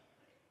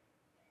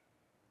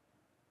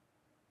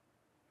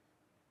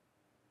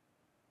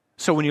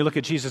 So when you look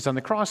at Jesus on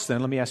the cross,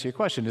 then, let me ask you a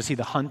question. Is he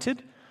the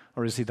hunted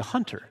or is he the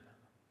hunter?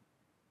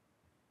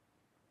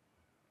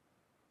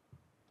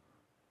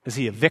 Is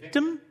he a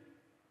victim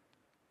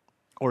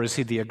or is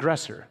he the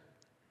aggressor?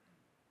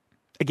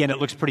 Again, it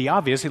looks pretty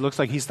obvious. He looks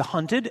like he's the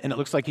hunted and it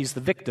looks like he's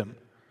the victim.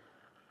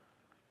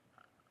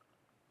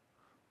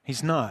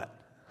 He's not.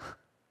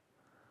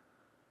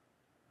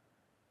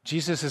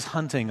 Jesus is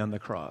hunting on the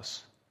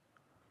cross.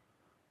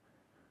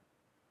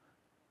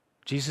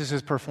 Jesus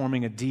is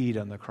performing a deed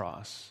on the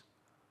cross.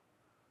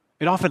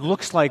 It often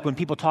looks like when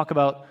people talk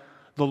about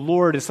the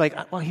Lord, it's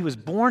like, well, he was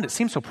born. It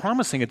seems so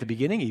promising at the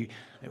beginning.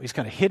 He's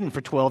kind of hidden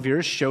for 12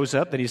 years, shows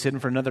up, then he's hidden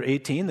for another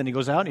 18, then he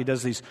goes out and he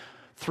does these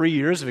 3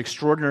 years of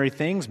extraordinary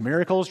things,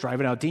 miracles,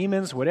 driving out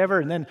demons, whatever,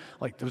 and then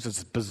like there was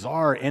this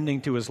bizarre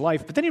ending to his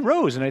life. But then he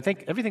rose, and I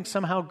think everything's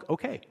somehow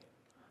okay.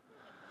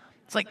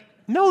 It's like,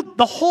 no,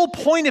 the whole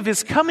point of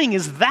his coming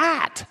is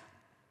that.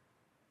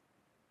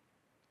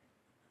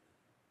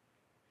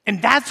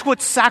 And that's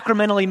what's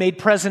sacramentally made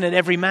present at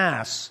every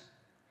Mass.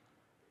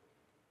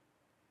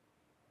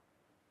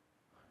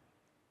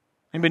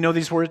 Anybody know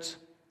these words?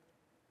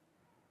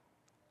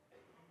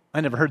 I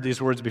never heard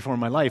these words before in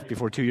my life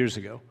before 2 years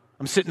ago.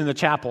 I'm sitting in the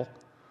chapel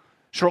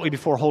shortly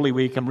before Holy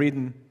Week. I'm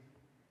reading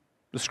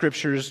the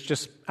scriptures,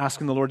 just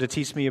asking the Lord to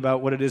teach me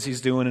about what it is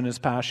he's doing in his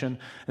passion.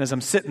 And as I'm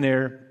sitting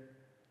there,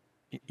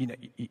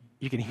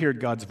 you can hear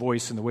God's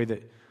voice in the way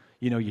that,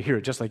 you hear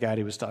it, just like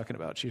Addie was talking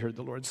about. She heard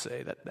the Lord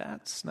say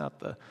that's not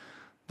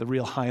the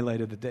real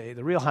highlight of the day.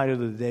 The real highlight of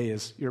the day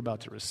is you're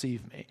about to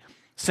receive me.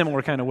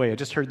 Similar kind of way. I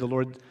just heard the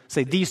Lord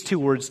say these two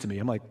words to me.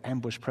 I'm like,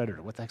 ambush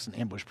predator. What the heck's an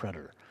ambush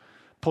predator?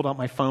 Pulled out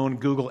my phone,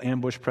 Google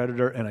ambush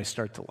predator, and I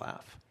start to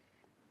laugh.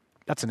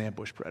 That's an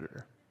ambush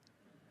predator.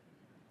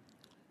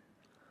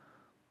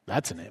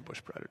 That's an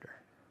ambush predator.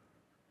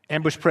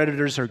 Ambush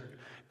predators are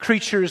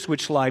creatures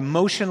which lie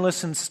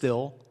motionless and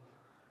still,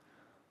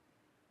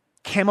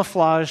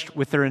 camouflaged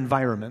with their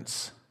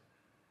environments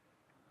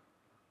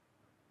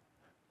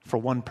for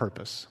one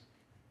purpose: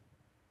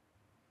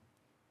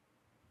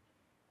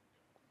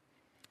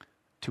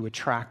 to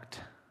attract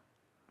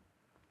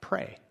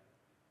prey.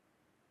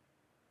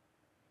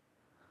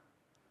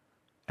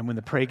 And when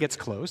the prey gets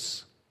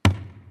close,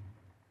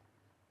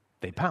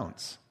 they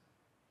pounce.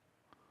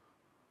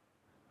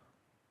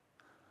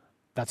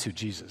 That's who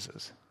Jesus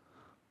is.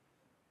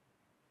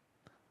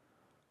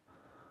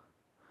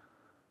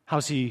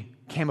 How's he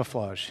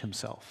camouflage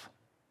himself?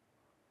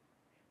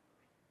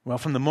 Well,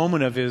 from the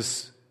moment of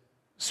his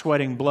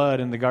sweating blood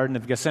in the Garden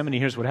of Gethsemane,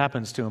 here's what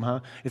happens to him, huh?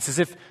 It's as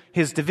if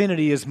his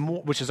divinity is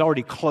more, which is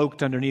already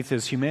cloaked underneath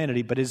his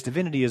humanity, but his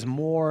divinity is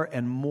more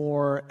and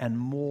more and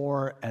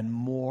more and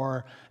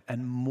more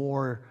and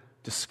more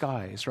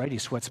disguised, right? He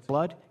sweats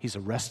blood, he's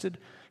arrested,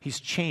 he's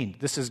chained.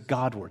 This is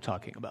God we're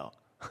talking about.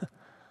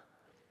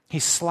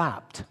 He's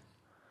slapped,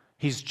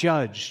 he's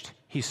judged,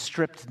 he's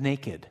stripped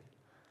naked.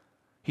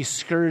 He's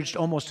scourged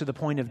almost to the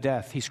point of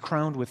death. He's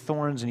crowned with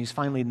thorns and he's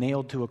finally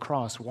nailed to a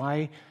cross.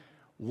 Why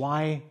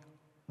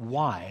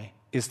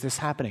is this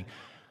happening?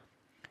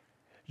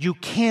 You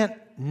can't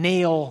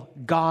nail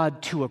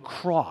God to a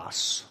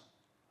cross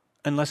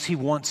unless he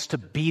wants to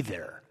be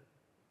there.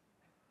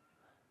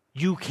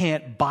 You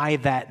can't buy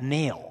that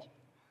nail.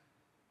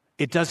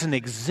 It doesn't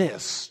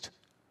exist.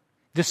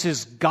 This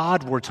is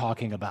God we're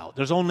talking about.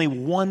 There's only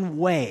one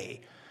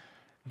way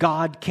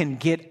God can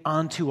get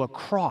onto a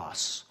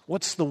cross.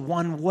 What's the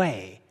one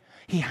way?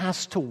 He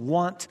has to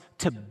want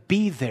to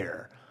be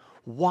there.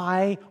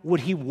 Why would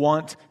he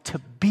want to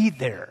be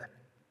there?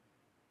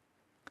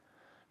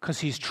 Because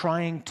he's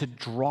trying to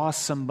draw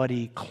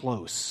somebody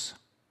close.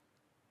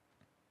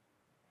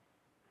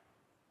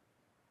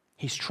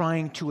 He's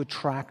trying to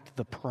attract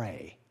the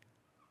prey.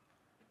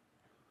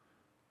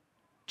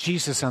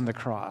 Jesus on the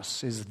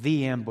cross is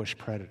the ambush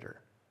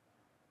predator.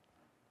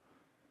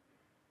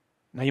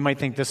 Now, you might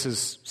think this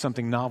is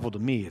something novel to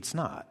me. It's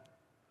not.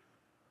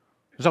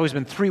 There's always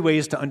been three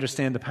ways to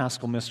understand the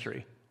Paschal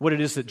mystery, what it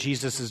is that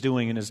Jesus is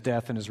doing in his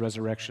death and his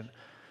resurrection.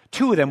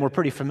 Two of them we're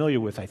pretty familiar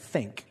with, I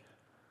think.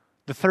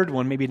 The third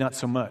one, maybe not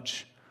so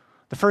much.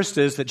 The first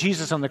is that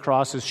Jesus on the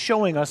cross is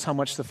showing us how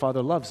much the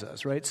Father loves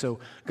us, right? So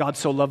God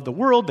so loved the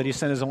world that he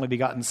sent his only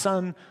begotten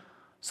Son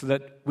so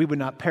that we would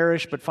not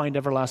perish but find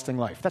everlasting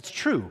life. That's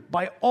true.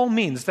 By all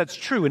means, that's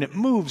true, and it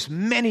moves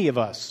many of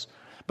us.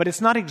 But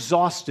it's not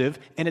exhaustive,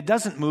 and it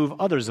doesn't move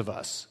others of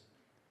us.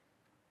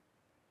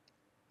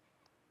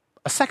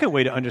 A second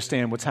way to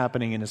understand what's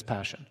happening in his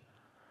passion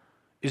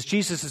is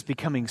Jesus is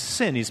becoming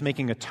sin. He's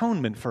making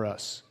atonement for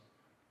us.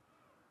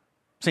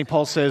 St.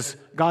 Paul says,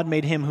 God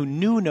made him who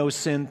knew no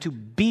sin to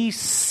be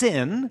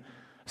sin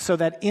so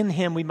that in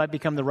him we might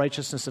become the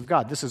righteousness of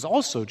God. This is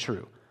also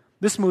true.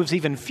 This moves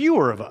even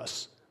fewer of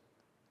us.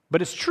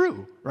 But it's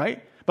true,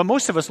 right? But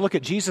most of us look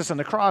at Jesus on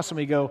the cross and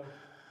we go,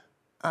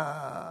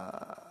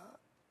 I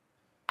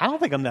don't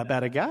think I'm that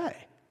bad a guy.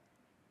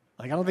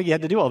 I don't think he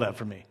had to do all that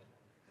for me.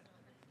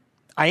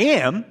 I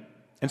am,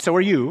 and so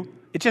are you.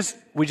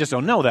 We just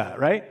don't know that,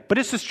 right? But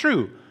it's just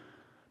true.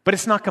 But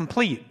it's not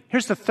complete.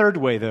 Here's the third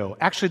way, though.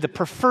 Actually, the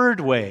preferred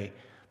way,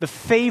 the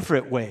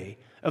favorite way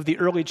of the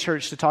early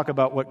church to talk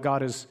about what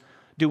God is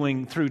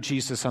doing through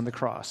Jesus on the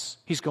cross.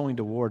 He's going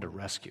to war to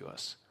rescue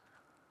us.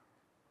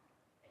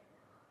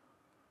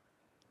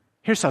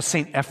 Here's how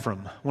St.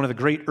 Ephrem, one of the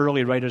great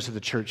early writers of the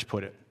church,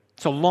 put it.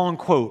 It's a long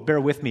quote.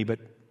 Bear with me, but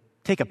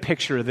take a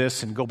picture of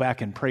this and go back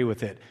and pray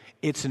with it.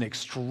 It's an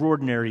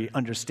extraordinary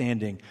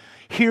understanding.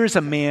 Here's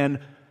a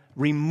man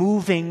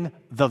removing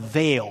the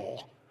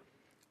veil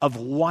of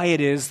why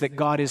it is that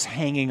God is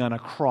hanging on a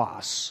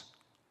cross.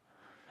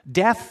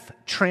 Death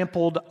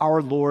trampled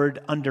our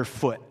Lord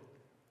underfoot.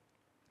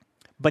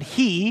 But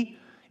he,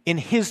 in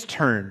his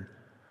turn,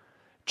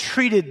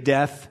 treated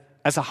death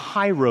as a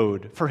high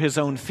road for his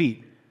own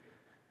feet.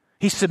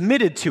 He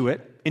submitted to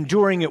it,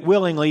 enduring it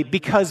willingly,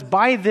 because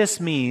by this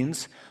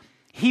means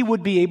he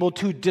would be able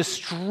to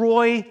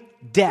destroy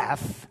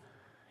death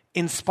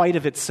in spite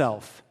of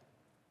itself.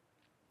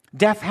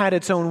 Death had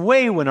its own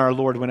way when our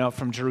Lord went out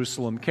from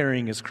Jerusalem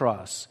carrying his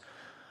cross.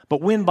 But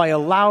when by a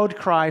loud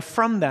cry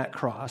from that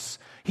cross,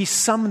 he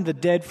summoned the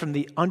dead from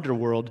the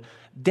underworld,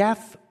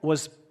 death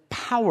was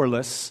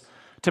powerless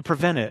to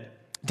prevent it.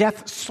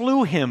 Death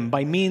slew him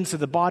by means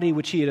of the body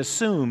which he had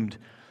assumed,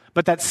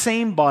 but that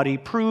same body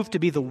proved to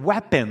be the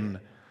weapon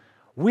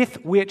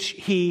with which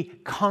he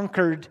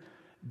conquered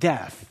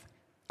death.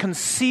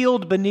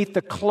 Concealed beneath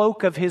the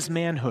cloak of his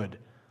manhood,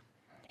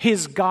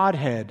 his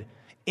Godhead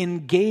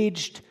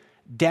engaged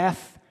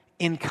death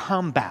in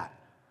combat.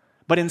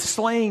 But in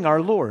slaying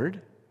our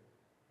Lord,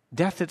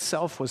 death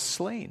itself was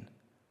slain.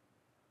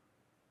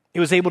 It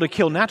was able to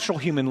kill natural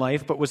human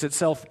life, but was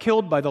itself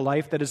killed by the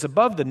life that is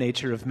above the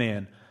nature of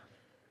man.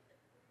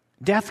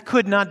 Death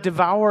could not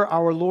devour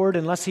our Lord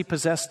unless he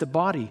possessed a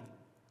body.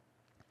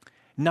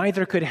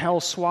 Neither could hell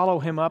swallow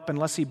him up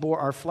unless he bore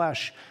our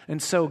flesh.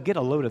 And so, get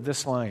a load of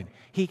this line.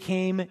 He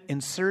came in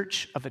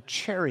search of a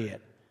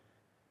chariot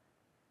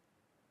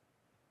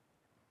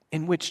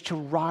in which to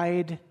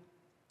ride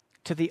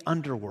to the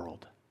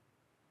underworld.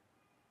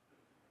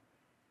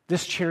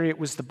 This chariot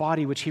was the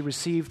body which he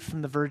received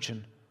from the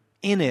Virgin.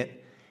 In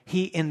it,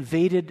 he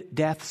invaded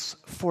death's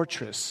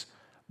fortress,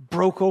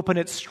 broke open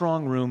its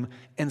strong room,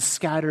 and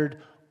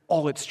scattered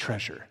all its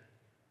treasure.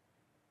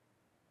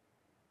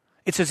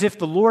 It's as if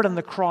the Lord on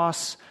the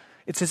cross,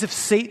 it's as if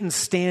Satan's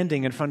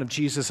standing in front of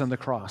Jesus on the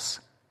cross.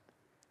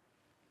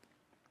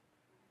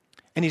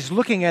 And he's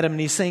looking at him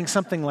and he's saying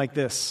something like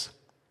this.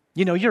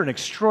 You know, you're an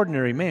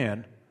extraordinary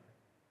man.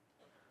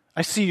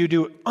 I see you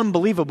do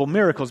unbelievable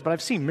miracles, but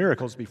I've seen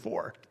miracles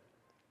before.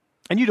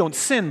 And you don't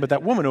sin, but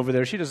that woman over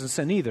there, she doesn't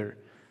sin either.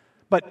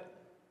 But,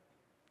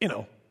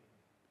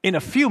 in a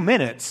few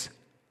minutes,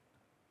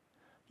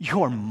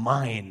 you're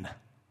mine.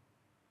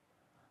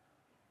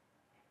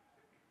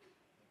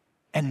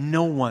 And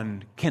no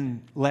one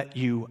can let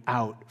you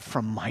out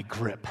from my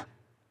grip.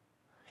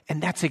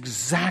 And that's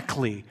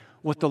exactly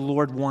what the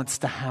Lord wants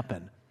to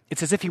happen.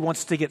 It's as if he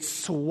wants to get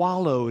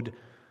swallowed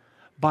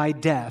by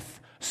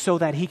death so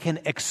that he can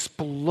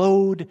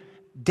explode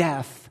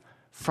death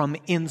from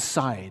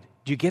inside.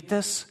 Do you get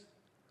this?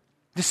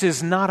 This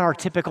is not our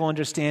typical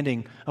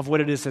understanding of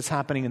what it is that's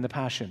happening in the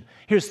Passion.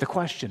 Here's the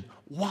question.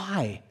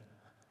 Why?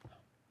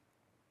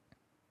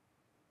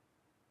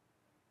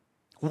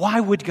 Why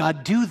would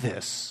God do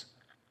this?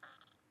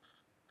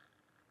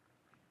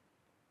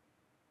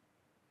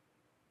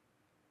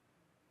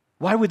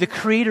 Why would the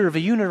creator of a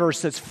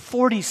universe that's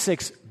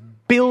 46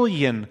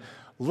 billion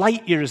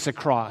light years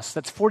across,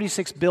 that's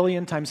 46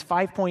 billion times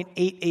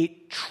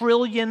 5.88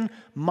 trillion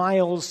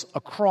miles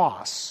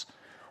across,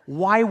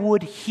 why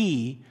would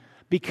he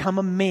become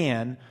a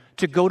man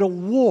to go to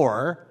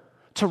war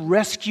to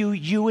rescue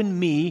you and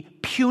me,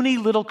 puny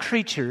little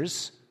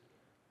creatures,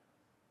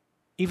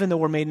 even though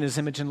we're made in his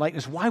image and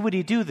likeness? Why would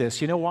he do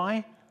this? You know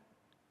why?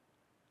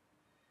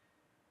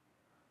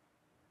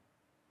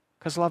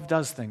 Because love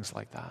does things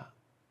like that.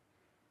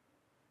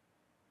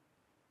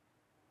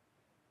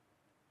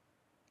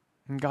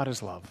 And God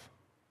is love.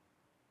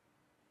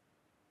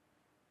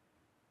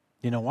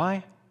 You know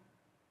why?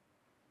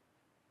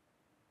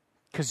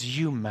 Because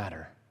you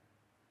matter.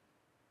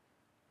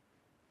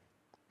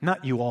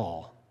 Not you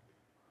all.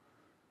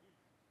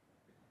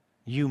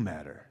 You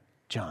matter,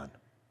 John.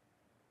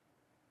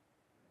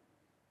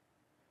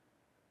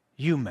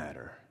 You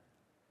matter,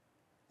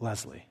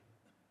 Leslie.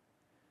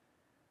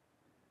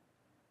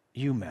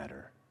 You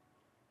matter,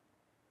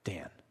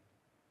 Dan.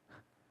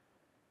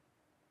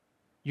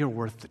 You're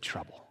worth the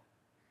trouble.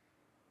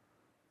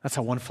 That's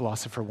how one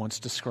philosopher once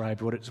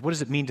described what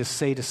does it mean to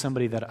say to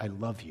somebody that I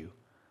love you?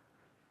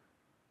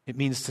 It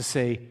means to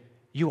say,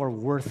 you are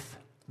worth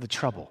the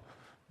trouble.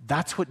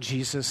 That's what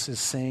Jesus is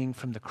saying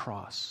from the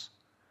cross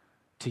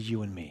to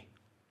you and me.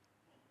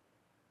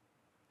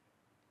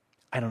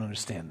 I don't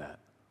understand that.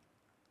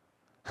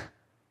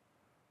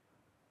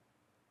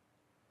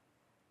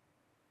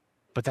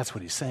 But that's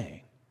what he's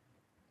saying.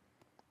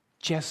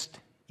 Just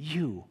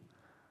you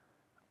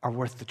are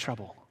worth the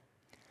trouble.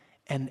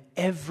 And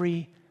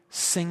every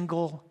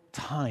single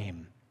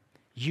time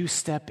you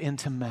step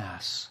into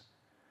Mass,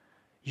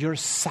 you're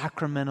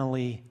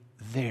sacramentally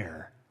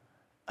there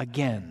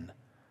again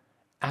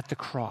at the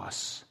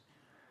cross.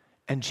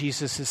 And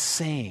Jesus is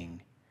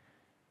saying,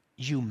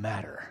 you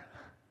matter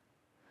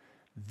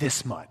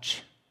this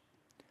much.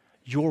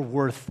 You're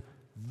worth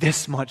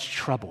this much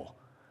trouble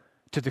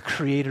to the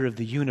Creator of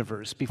the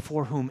universe,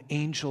 before whom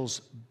angels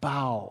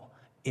bow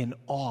in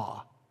awe.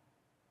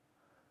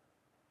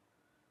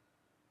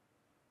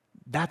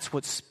 That's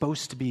what's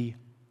supposed to be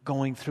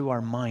going through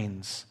our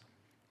minds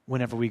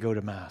whenever we go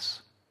to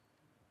Mass.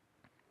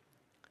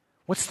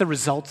 What's the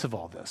result of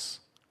all this,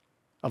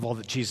 of all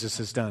that Jesus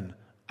has done?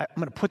 I'm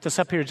going to put this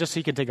up here just so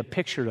you can take a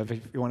picture of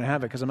it if you want to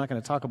have it, because I'm not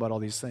going to talk about all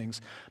these things.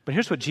 But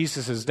here's what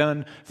Jesus has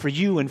done for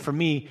you and for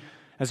me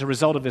as a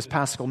result of his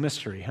Paschal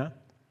mystery,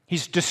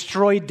 He's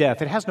destroyed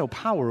death. It has no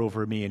power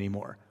over me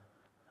anymore.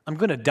 I'm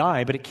going to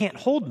die, but it can't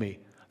hold me.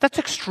 That's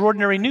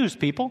extraordinary news,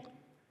 people.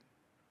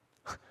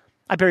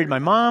 I buried my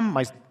mom,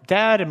 my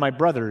dad, and my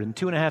brother in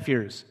 2.5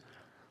 years.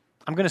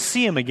 I'm going to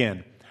see him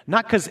again.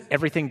 Not because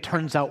everything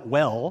turns out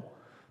well,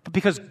 but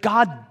because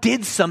God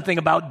did something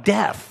about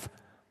death.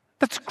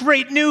 That's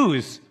great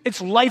news.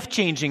 It's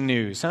life-changing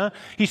news.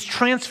 He's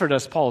transferred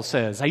us, Paul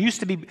says.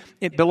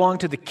 It belonged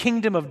to the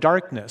kingdom of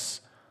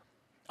darkness.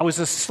 I was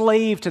a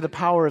slave to the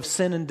power of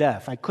sin and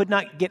death. I could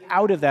not get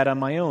out of that on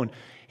my own.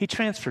 He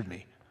transferred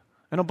me.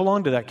 I don't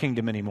belong to that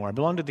kingdom anymore. I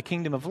belong to the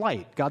kingdom of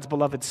light, God's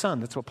beloved Son.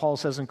 That's what Paul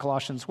says in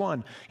Colossians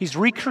 1. He's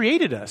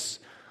recreated us.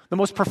 The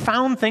most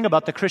profound thing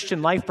about the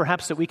Christian life,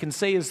 perhaps, that we can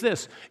say is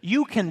this: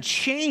 you can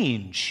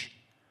change.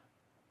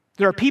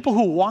 There are people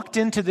who walked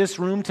into this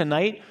room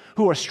tonight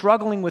who are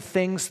struggling with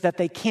things that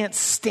they can't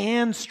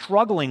stand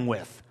struggling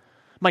with.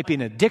 It might be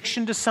an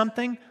addiction to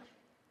something.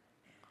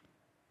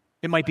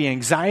 It might be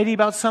anxiety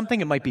about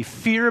something. It might be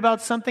fear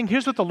about something.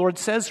 Here's what the Lord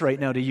says right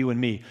now to you and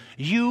me.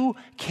 You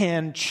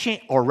can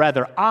change, or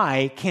rather,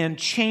 I can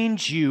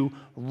change you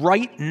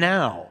right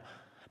now.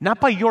 Not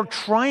by your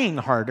trying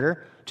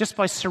harder, just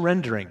by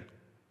surrendering.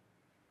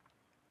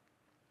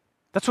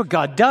 That's what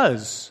God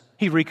does.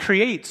 He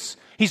recreates.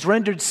 He's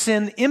rendered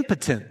sin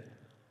impotent.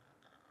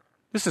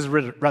 This is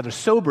rather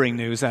sobering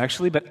news,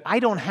 actually, but I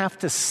don't have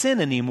to sin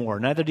anymore.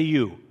 Neither do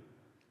you.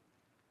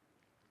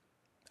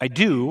 I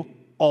do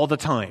all the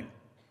time,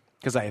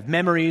 because I have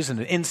memories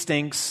and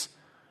instincts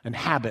and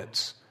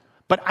habits.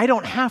 But I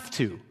don't have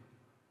to.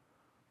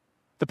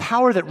 The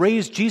power that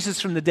raised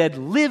Jesus from the dead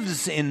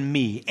lives in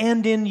me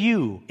and in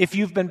you if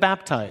you've been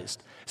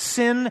baptized.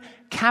 Sin,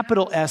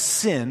 capital S,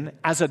 sin,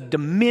 as a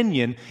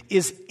dominion,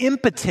 is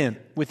impotent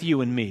with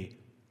you and me.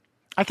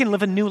 I can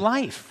live a new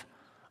life.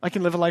 I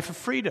can live a life of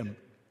freedom.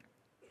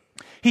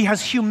 He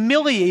has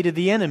humiliated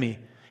the enemy.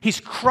 He's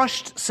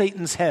crushed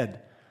Satan's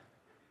head.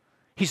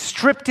 He's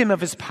stripped him of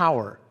his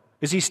power.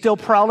 Is he still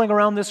prowling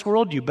around this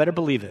world? You better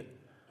believe it.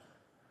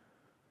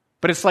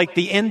 But it's like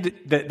the end,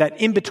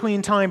 that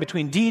in-between time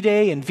between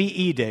D-Day and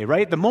VE Day,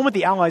 right? The moment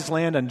the Allies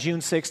land on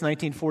June 6,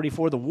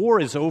 1944, the war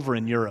is over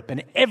in Europe,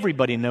 and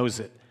everybody knows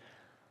it.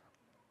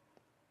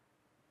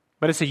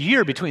 But it's a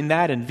year between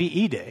that and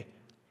VE Day.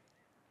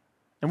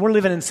 And we're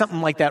living in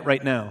something like that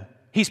right now.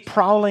 He's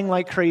prowling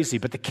like crazy,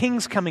 but the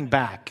king's coming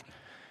back.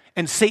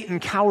 And Satan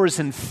cowers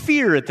in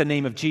fear at the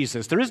name of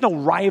Jesus. There is no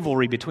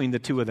rivalry between the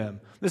two of them.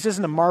 This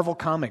isn't a Marvel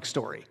comic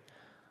story.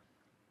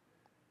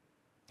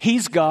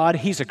 He's God,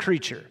 he's a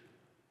creature.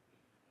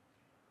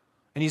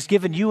 And he's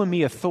given you and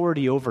me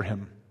authority over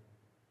him.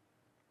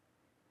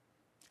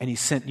 And he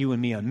sent you and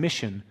me on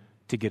mission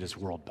to get his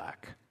world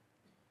back.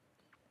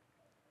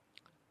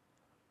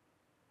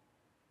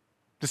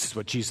 This is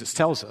what Jesus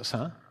tells us,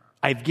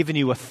 I've given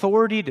you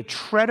authority to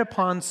tread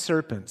upon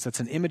serpents. That's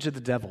an image of the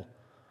devil.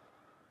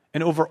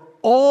 And over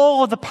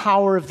all of the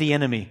power of the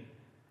enemy.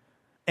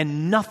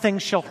 And nothing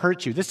shall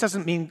hurt you. This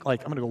doesn't mean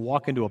like I'm going to go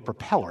walk into a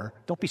propeller.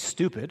 Don't be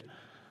stupid,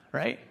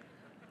 right?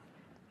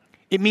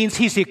 It means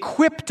he's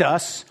equipped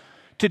us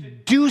to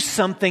do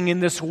something in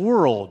this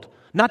world.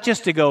 Not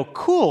just to go,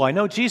 cool, I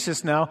know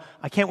Jesus now.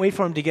 I can't wait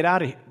for him to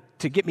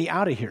get me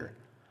out of here.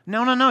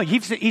 No.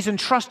 He's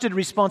entrusted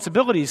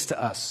responsibilities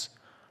to us.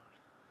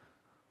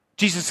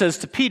 Jesus says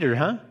to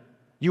Peter,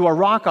 you are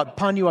rock,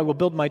 upon you I will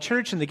build my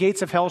church, and the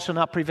gates of hell shall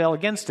not prevail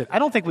against it. I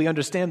don't think we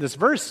understand this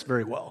verse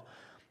very well.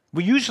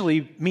 We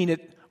usually mean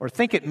it or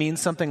think it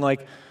means something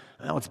like,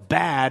 well, it's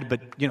bad,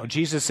 but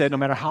Jesus said no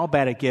matter how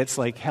bad it gets,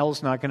 like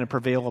hell's not going to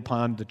prevail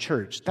upon the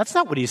church. That's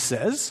not what he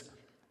says.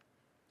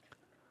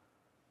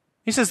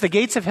 He says the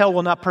gates of hell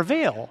will not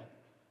prevail.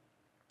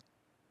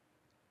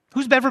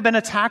 Who's ever been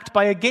attacked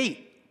by a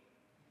gate?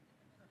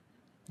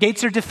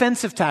 Gates are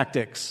defensive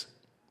tactics.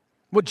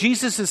 What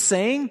Jesus is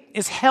saying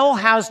is hell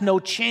has no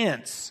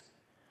chance.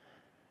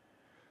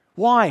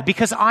 Why?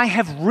 Because I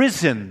have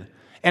risen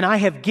and I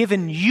have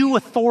given you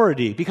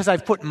authority, because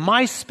I've put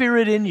my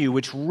Spirit in you,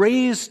 which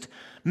raised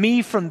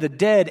me from the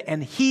dead,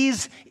 and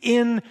he's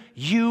in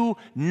you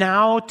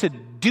now to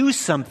do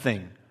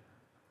something,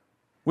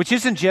 which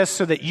isn't just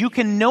so that you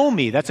can know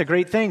me. That's a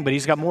great thing, but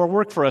he's got more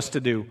work for us to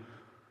do.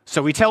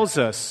 So he tells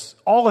us,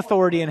 all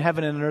authority in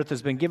heaven and on earth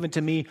has been given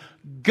to me.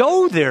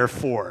 Go,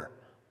 therefore,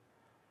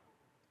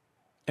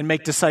 and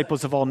make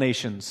disciples of all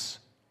nations,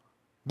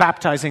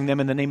 baptizing them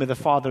in the name of the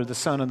Father, the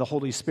Son, and the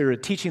Holy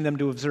Spirit, teaching them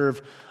to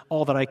observe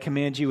all that I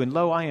command you. And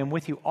lo, I am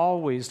with you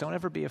always. Don't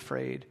ever be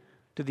afraid,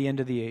 to the end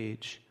of the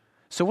age.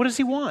 So what does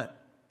he want?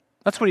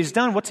 That's what he's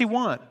done. What's he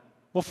want?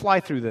 We'll fly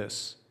through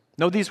this.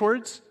 Know these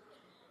words?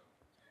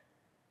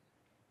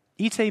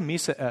 Ite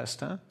missa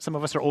est. Some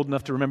of us are old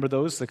enough to remember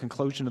those, the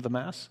conclusion of the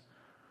Mass.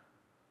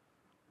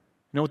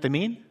 You know what they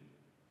mean?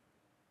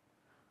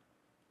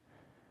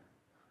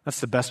 That's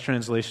the best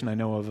translation I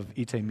know of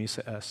ite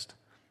missa est.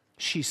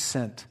 She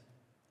sent.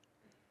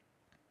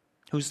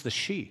 Who's the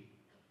she?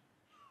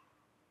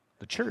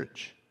 The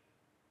church.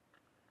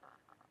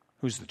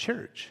 Who's the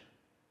church?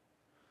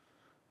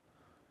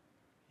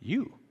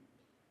 You.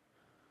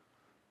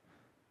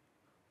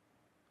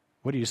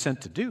 What are you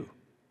sent to do?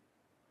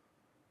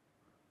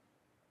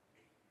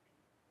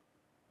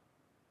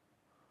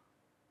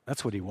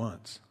 That's what he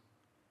wants.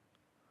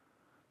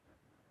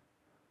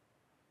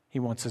 He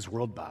wants his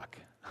world back.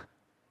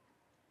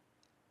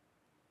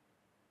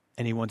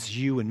 And he wants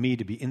you and me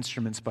to be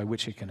instruments by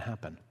which it can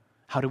happen.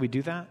 How do we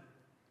do that?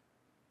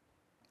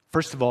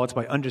 First of all, it's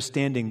by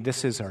understanding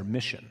this is our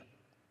mission.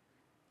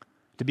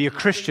 To be a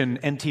Christian,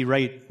 N.T.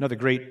 Wright, another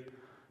great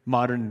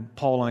modern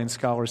Pauline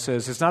scholar,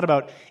 says it's not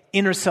about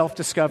inner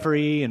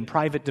self-discovery and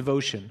private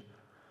devotion.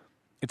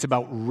 It's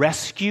about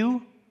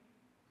rescue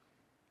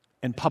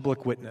and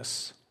public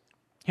witness.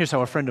 Here's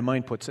how a friend of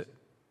mine puts it.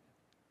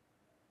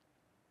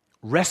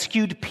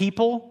 Rescued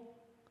people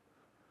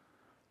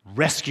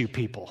rescue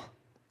people.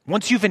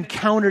 Once you've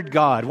encountered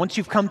God, once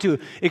you've come to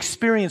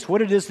experience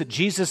what it is that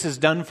Jesus has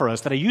done for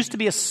us, that I used to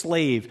be a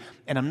slave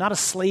and I'm not a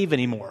slave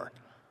anymore,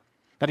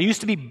 that I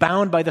used to be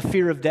bound by the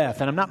fear of death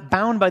and I'm not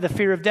bound by the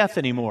fear of death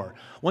anymore.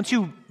 Once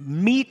you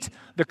meet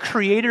the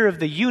creator of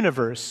the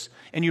universe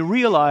and you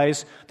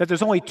realize that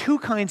there's only two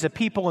kinds of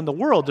people in the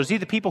world, there's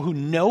either people who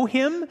know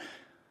him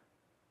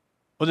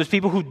or there's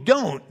people who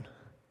don't.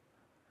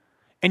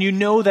 And you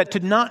know that to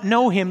not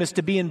know him is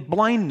to be in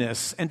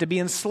blindness and to be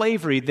in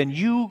slavery, then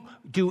you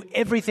do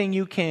everything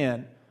you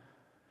can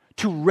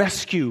to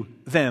rescue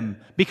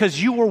them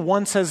because you were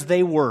once as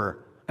they were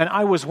and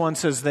I was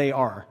once as they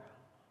are.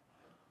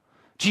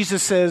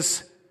 Jesus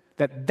says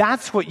that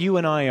that's what you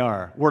and I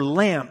are. We're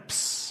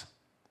lamps.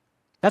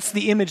 That's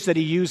the image that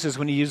he uses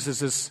when he uses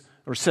this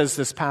or says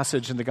this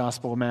passage in the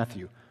Gospel of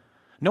Matthew.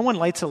 No one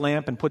lights a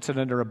lamp and puts it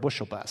under a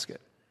bushel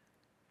basket.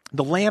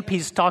 The lamp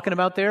he's talking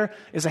about there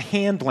is a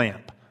hand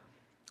lamp,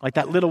 like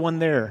that little one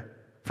there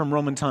from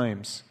Roman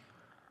times.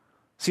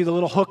 See the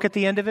little hook at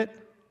the end of it?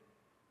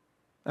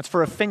 That's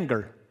for a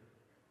finger.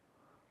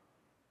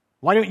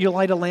 Why don't you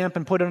light a lamp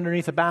and put it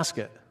underneath a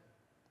basket?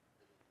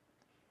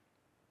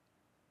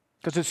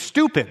 Because it's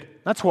stupid.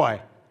 That's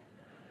why.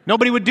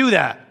 Nobody would do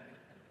that.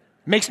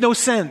 Makes no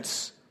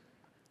sense.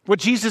 What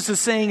Jesus is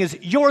saying is,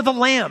 you're the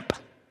lamp.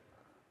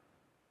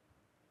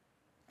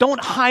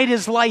 Don't hide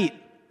his light.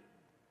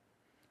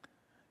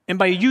 And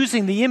by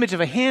using the image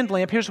of a hand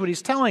lamp, here's what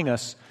he's telling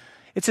us.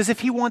 It's as if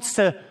he wants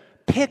to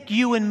pick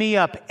you and me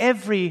up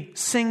every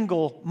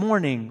single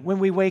morning when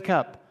we wake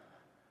up.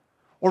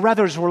 Or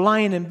rather, as we're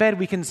lying in bed,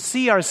 we can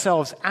see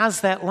ourselves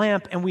as that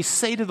lamp and we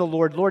say to the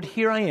Lord, Lord,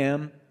 here I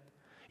am.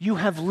 You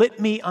have lit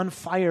me on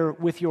fire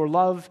with your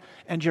love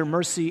and your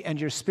mercy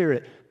and your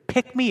spirit.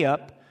 Pick me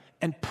up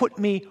and put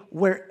me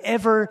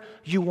wherever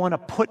you want to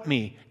put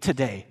me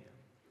today.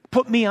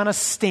 Put me on a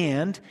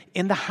stand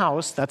in the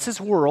house, that's his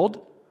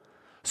world,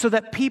 so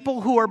that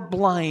people who are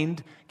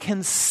blind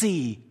can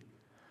see.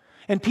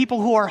 And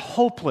people who are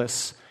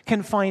hopeless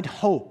can find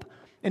hope.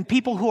 And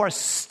people who are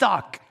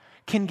stuck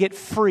can get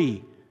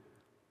free.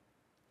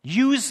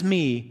 Use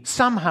me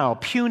somehow,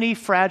 puny,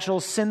 fragile,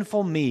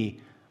 sinful me,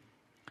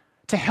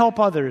 to help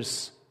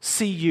others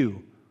see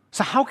you.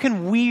 So how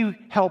can we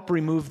help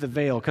remove the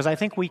veil? Because I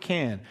think we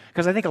can.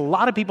 Because I think a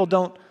lot of people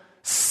don't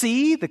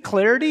see the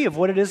clarity of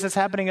what it is that's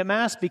happening at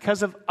Mass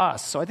because of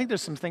us. So I think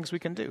there's some things we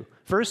can do.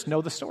 First,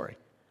 know the story.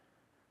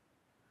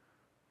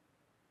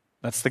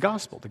 That's the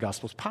gospel. The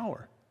gospel's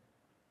power.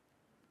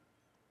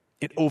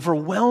 It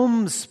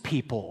overwhelms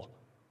people.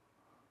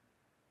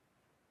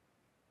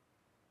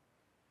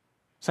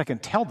 So I can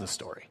tell the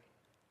story.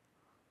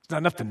 It's not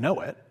enough to know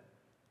it.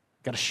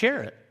 Got to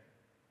share it.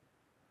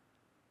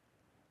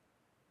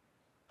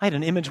 I had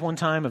an image one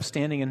time of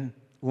standing in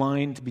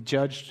line to be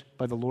judged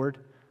by the Lord.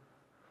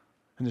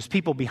 And there's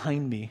people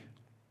behind me.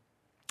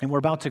 And we're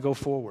about to go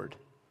forward.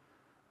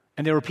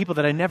 And there were people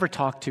that I never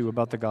talked to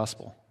about the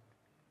gospel.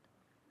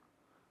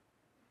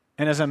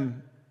 And as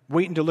I'm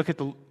waiting to look at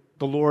the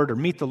Lord or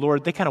meet the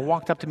Lord, they kind of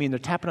walked up to me and they're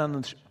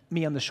tapping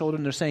me on the shoulder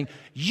and they're saying,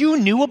 "You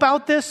knew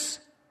about this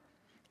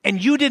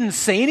and you didn't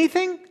say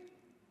anything?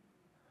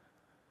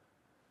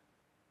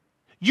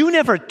 You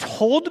never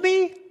told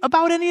me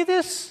about any of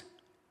this?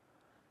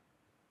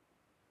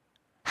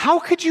 How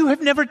could you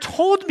have never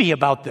told me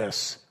about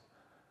this?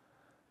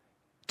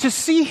 To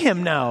see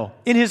him now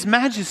in his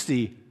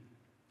majesty."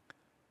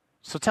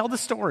 So tell the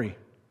story.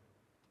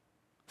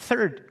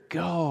 Third,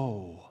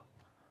 go.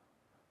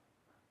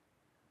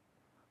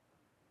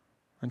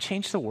 And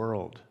change the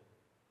world.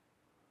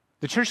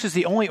 The church is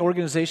the only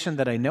organization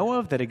that I know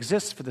of that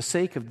exists for the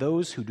sake of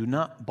those who do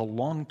not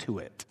belong to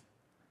it.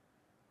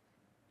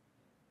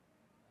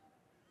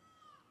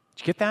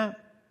 Did you get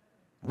that?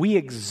 We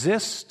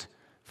exist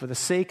for the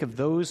sake of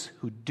those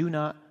who do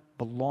not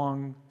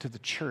belong to the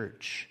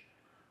church.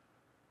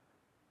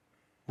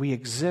 We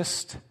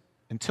exist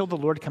until the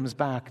Lord comes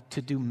back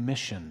to do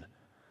mission,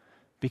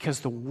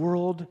 because the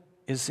world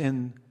is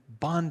in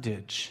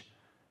bondage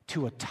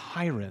to a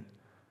tyrant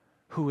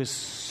who is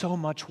so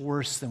much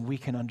worse than we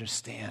can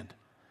understand.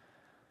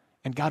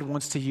 And God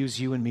wants to use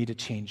you and me to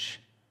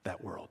change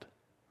that world.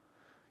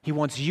 He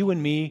wants you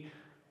and me,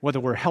 whether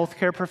we're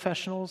healthcare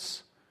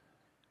professionals,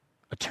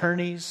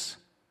 attorneys,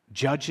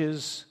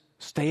 judges,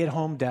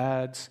 stay-at-home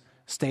dads,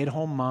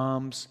 stay-at-home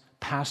moms,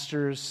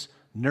 pastors,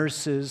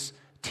 nurses,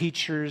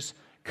 teachers,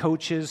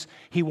 coaches.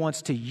 He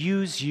wants to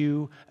use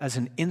you as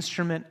an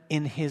instrument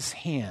in his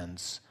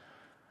hands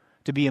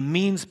to be a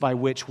means by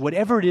which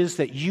whatever it is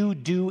that you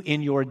do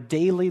in your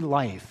daily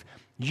life,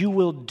 you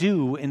will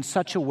do in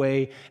such a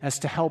way as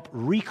to help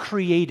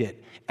recreate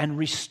it and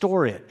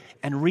restore it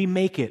and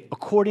remake it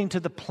according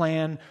to the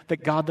plan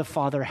that God the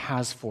Father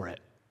has for it.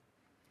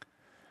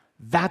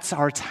 That's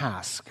our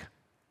task.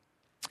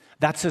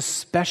 That's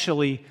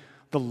especially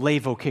the lay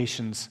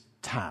vocation's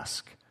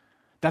task.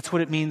 That's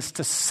what it means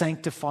to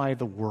sanctify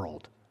the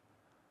world.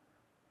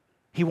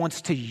 He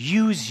wants to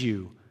use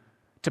you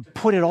to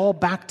put it all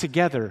back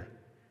together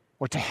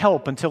or to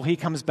help until he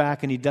comes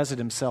back and he does it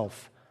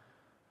himself.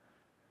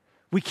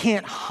 We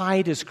can't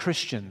hide as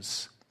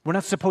Christians. We're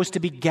not supposed to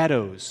be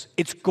ghettos.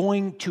 It's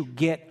going to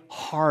get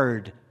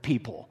hard,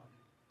 people.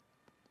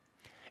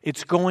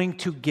 It's going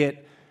to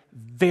get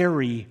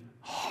very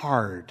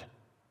hard.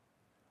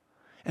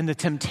 And the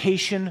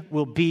temptation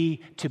will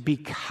be to be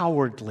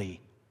cowardly.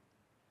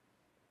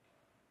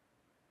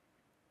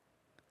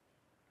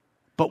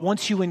 But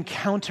once you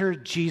encounter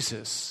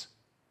Jesus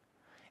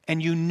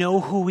and you know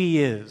who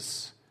he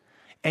is,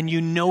 and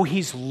you know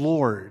he's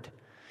Lord,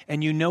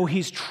 and you know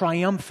he's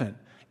triumphant,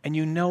 and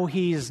you know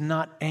he is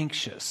not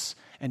anxious,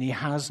 and he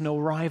has no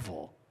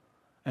rival,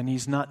 and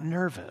he's not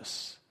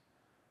nervous,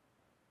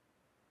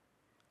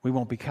 we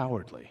won't be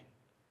cowardly.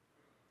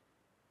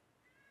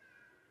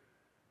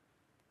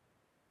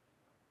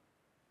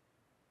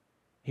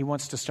 He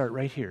wants to start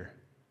right here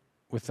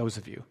with those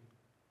of you.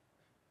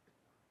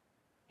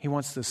 He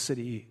wants this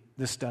city,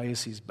 this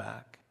diocese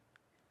back.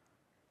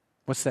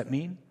 What's that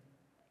mean?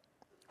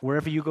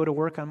 Wherever you go to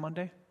work on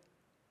Monday,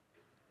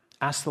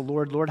 ask the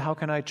Lord, "Lord, how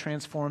can I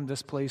transform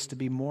this place to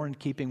be more in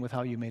keeping with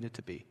how you made it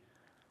to be?"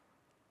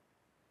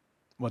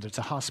 Whether it's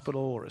a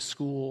hospital or a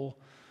school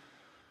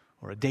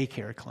or a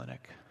daycare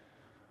clinic.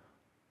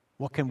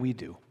 What can we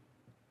do?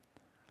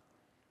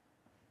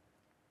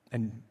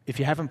 And if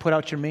you haven't put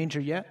out your manger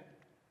yet,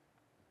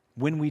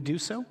 when we do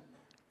so,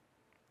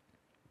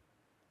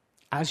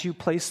 as you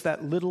place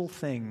that little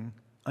thing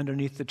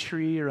underneath the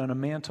tree or on a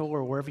mantle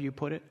or wherever you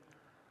put it,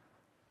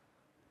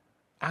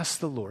 ask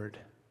the Lord,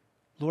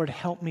 "Lord,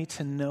 help me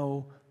to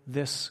know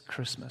this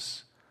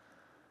Christmas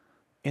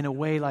in a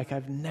way like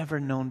I've never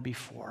known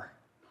before.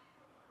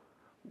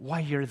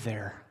 Why you're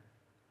there,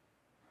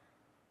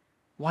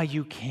 why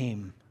you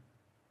came,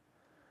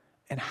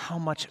 and how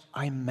much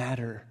I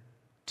matter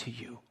to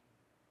you.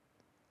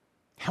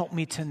 Help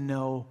me to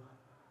know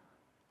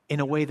in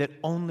a way that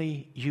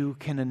only you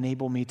can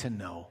enable me to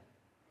know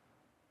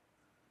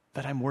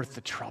that I'm worth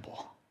the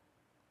trouble."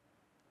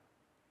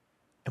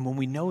 And when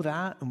we know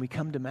that and we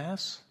come to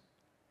Mass,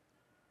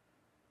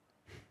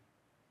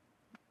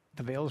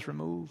 the veil is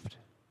removed.